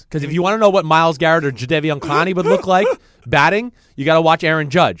Yankees. Because if you want to know what Myles Garrett or Jadeveon Clowney would look like batting, you got to watch Aaron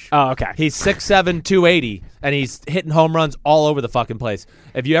Judge. Oh, okay. He's 6'7", 280, and he's hitting home runs all over the fucking place.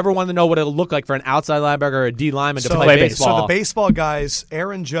 If you ever want to know what it'll look like for an outside linebacker or a D lineman to play baseball. So the baseball guys,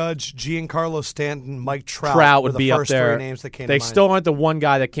 Aaron Judge, Giancarlo Stanton, Mike Trout would were be the up first there. three names that came They to mind. still aren't the one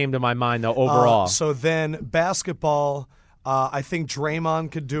guy that came to my mind, though, overall. So then basketball, I think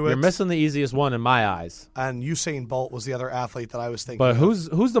Draymond could do it. You're missing the easiest one in my eyes. And Usain Bolt was the other athlete that I was thinking But of.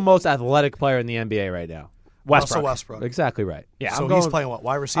 who's the most athletic player in the NBA right now? Russell Westbrook. Exactly right. Yeah, so he's playing what,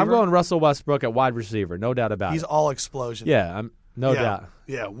 wide receiver? I'm going Russell Westbrook at wide receiver, no doubt about it. He's all explosion. Yeah, no doubt.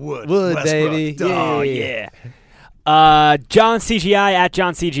 Yeah, Wood, baby. Oh, yeah. John CGI at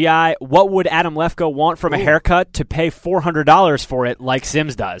John CGI. What would Adam Lefko want from a haircut to pay $400 for it like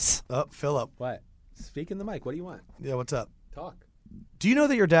Sims does? Philip. What? Speak in the mic. What do you want? Yeah, what's up? Talk. Do you know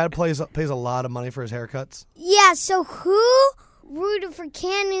that your dad pays a lot of money for his haircuts? Yeah, so who rooted for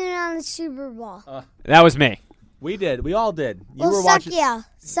Cam Newton on the Super Bowl? That was me. We did. We all did. You Well, were watching.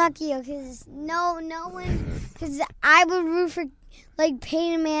 suck you, because no one, because I would root for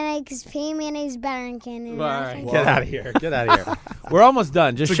Peyton Manning, because Peyton Manning's better than Cam Newton. All right, get out of here. Get out of here. We're almost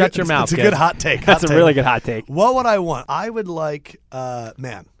done. Just shut your mouth. It's a good hot take. That's a really good hot take. What would I want? I would like,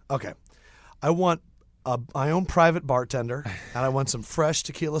 okay. I want my own private bartender, and I want some fresh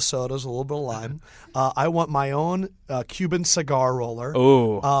tequila sodas, a little bit of lime. I want my own Cuban cigar roller.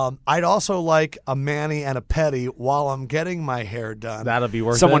 Ooh. I'd also like a mani and a pedi while I'm getting my hair done. That'll be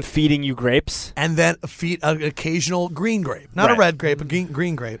worth Someone it. feeding you grapes. And then an occasional green grape. Not a red grape, a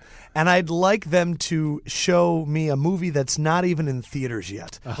green grape. And I'd like them to show me a movie that's not even in theaters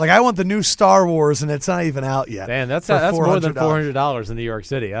yet. I want the new Star Wars, and it's not even out yet. Man, that's more than $400 in New York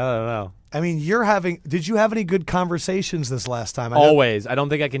City. I don't know. I mean, did you have any good conversations this last time? Always. I don't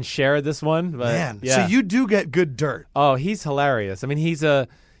think I can share this one. But Man, yeah. so you do get good dirt. Oh, he's hilarious. I mean, he's a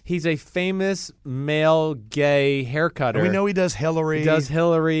famous male gay haircutter. And we know he does Hillary. He does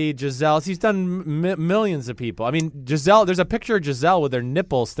Hillary, Giselle. He's done millions of people. I mean, Giselle, there's a picture of Giselle with her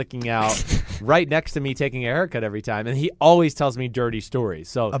nipples sticking out right next to me taking a haircut every time. And he always tells me dirty stories.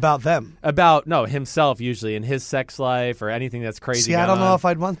 So about them? No, himself usually, in his sex life or anything that's crazy. See, I don't know if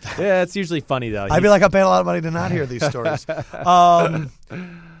I'd want that. Yeah, it's usually funny, though. I'd be like, I paid a lot of money to not hear these stories. All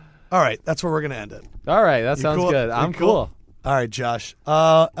right, that's where we're going to end it. All right, that sounds cool? good. I'm cool. All right, Josh.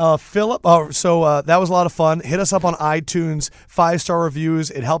 Philip, so that was a lot of fun. Hit us up on iTunes, 5-star reviews.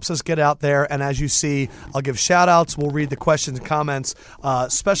 It helps us get out there. And as you see, I'll give shout-outs. We'll read the questions and comments.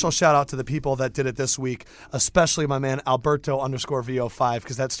 Special shout-out to the people that did it this week, especially my man Alberto_VO5,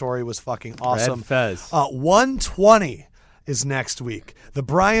 because that story was fucking awesome. Red Fez. 120 is next week, the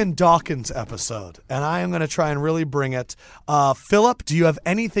Brian Dawkins episode. And I am going to try and really bring it. Philip, do you have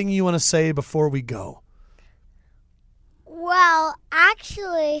anything you want to say before we go? Well,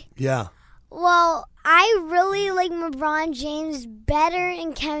 actually, yeah. Well, I really like LeBron James better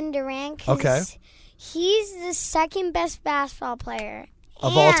than Kevin Durant because he's the second best basketball player.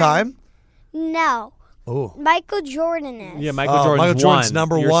 Of all time? No. Oh. Michael Jordan is. Yeah, Michael Jordan's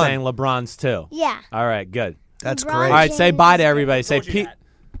number You're one. saying LeBron's too. Yeah. All right, good. That's LeBron great. All right, say James bye to is everybody. Say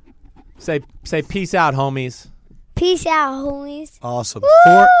peace out, homies. Peace out, homies. Awesome.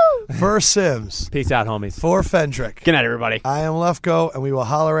 Woo! For Sims. Peace out, homies. For Fendrick. Good night, everybody. I am Lefko, and we will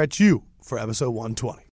holler at you for episode 120.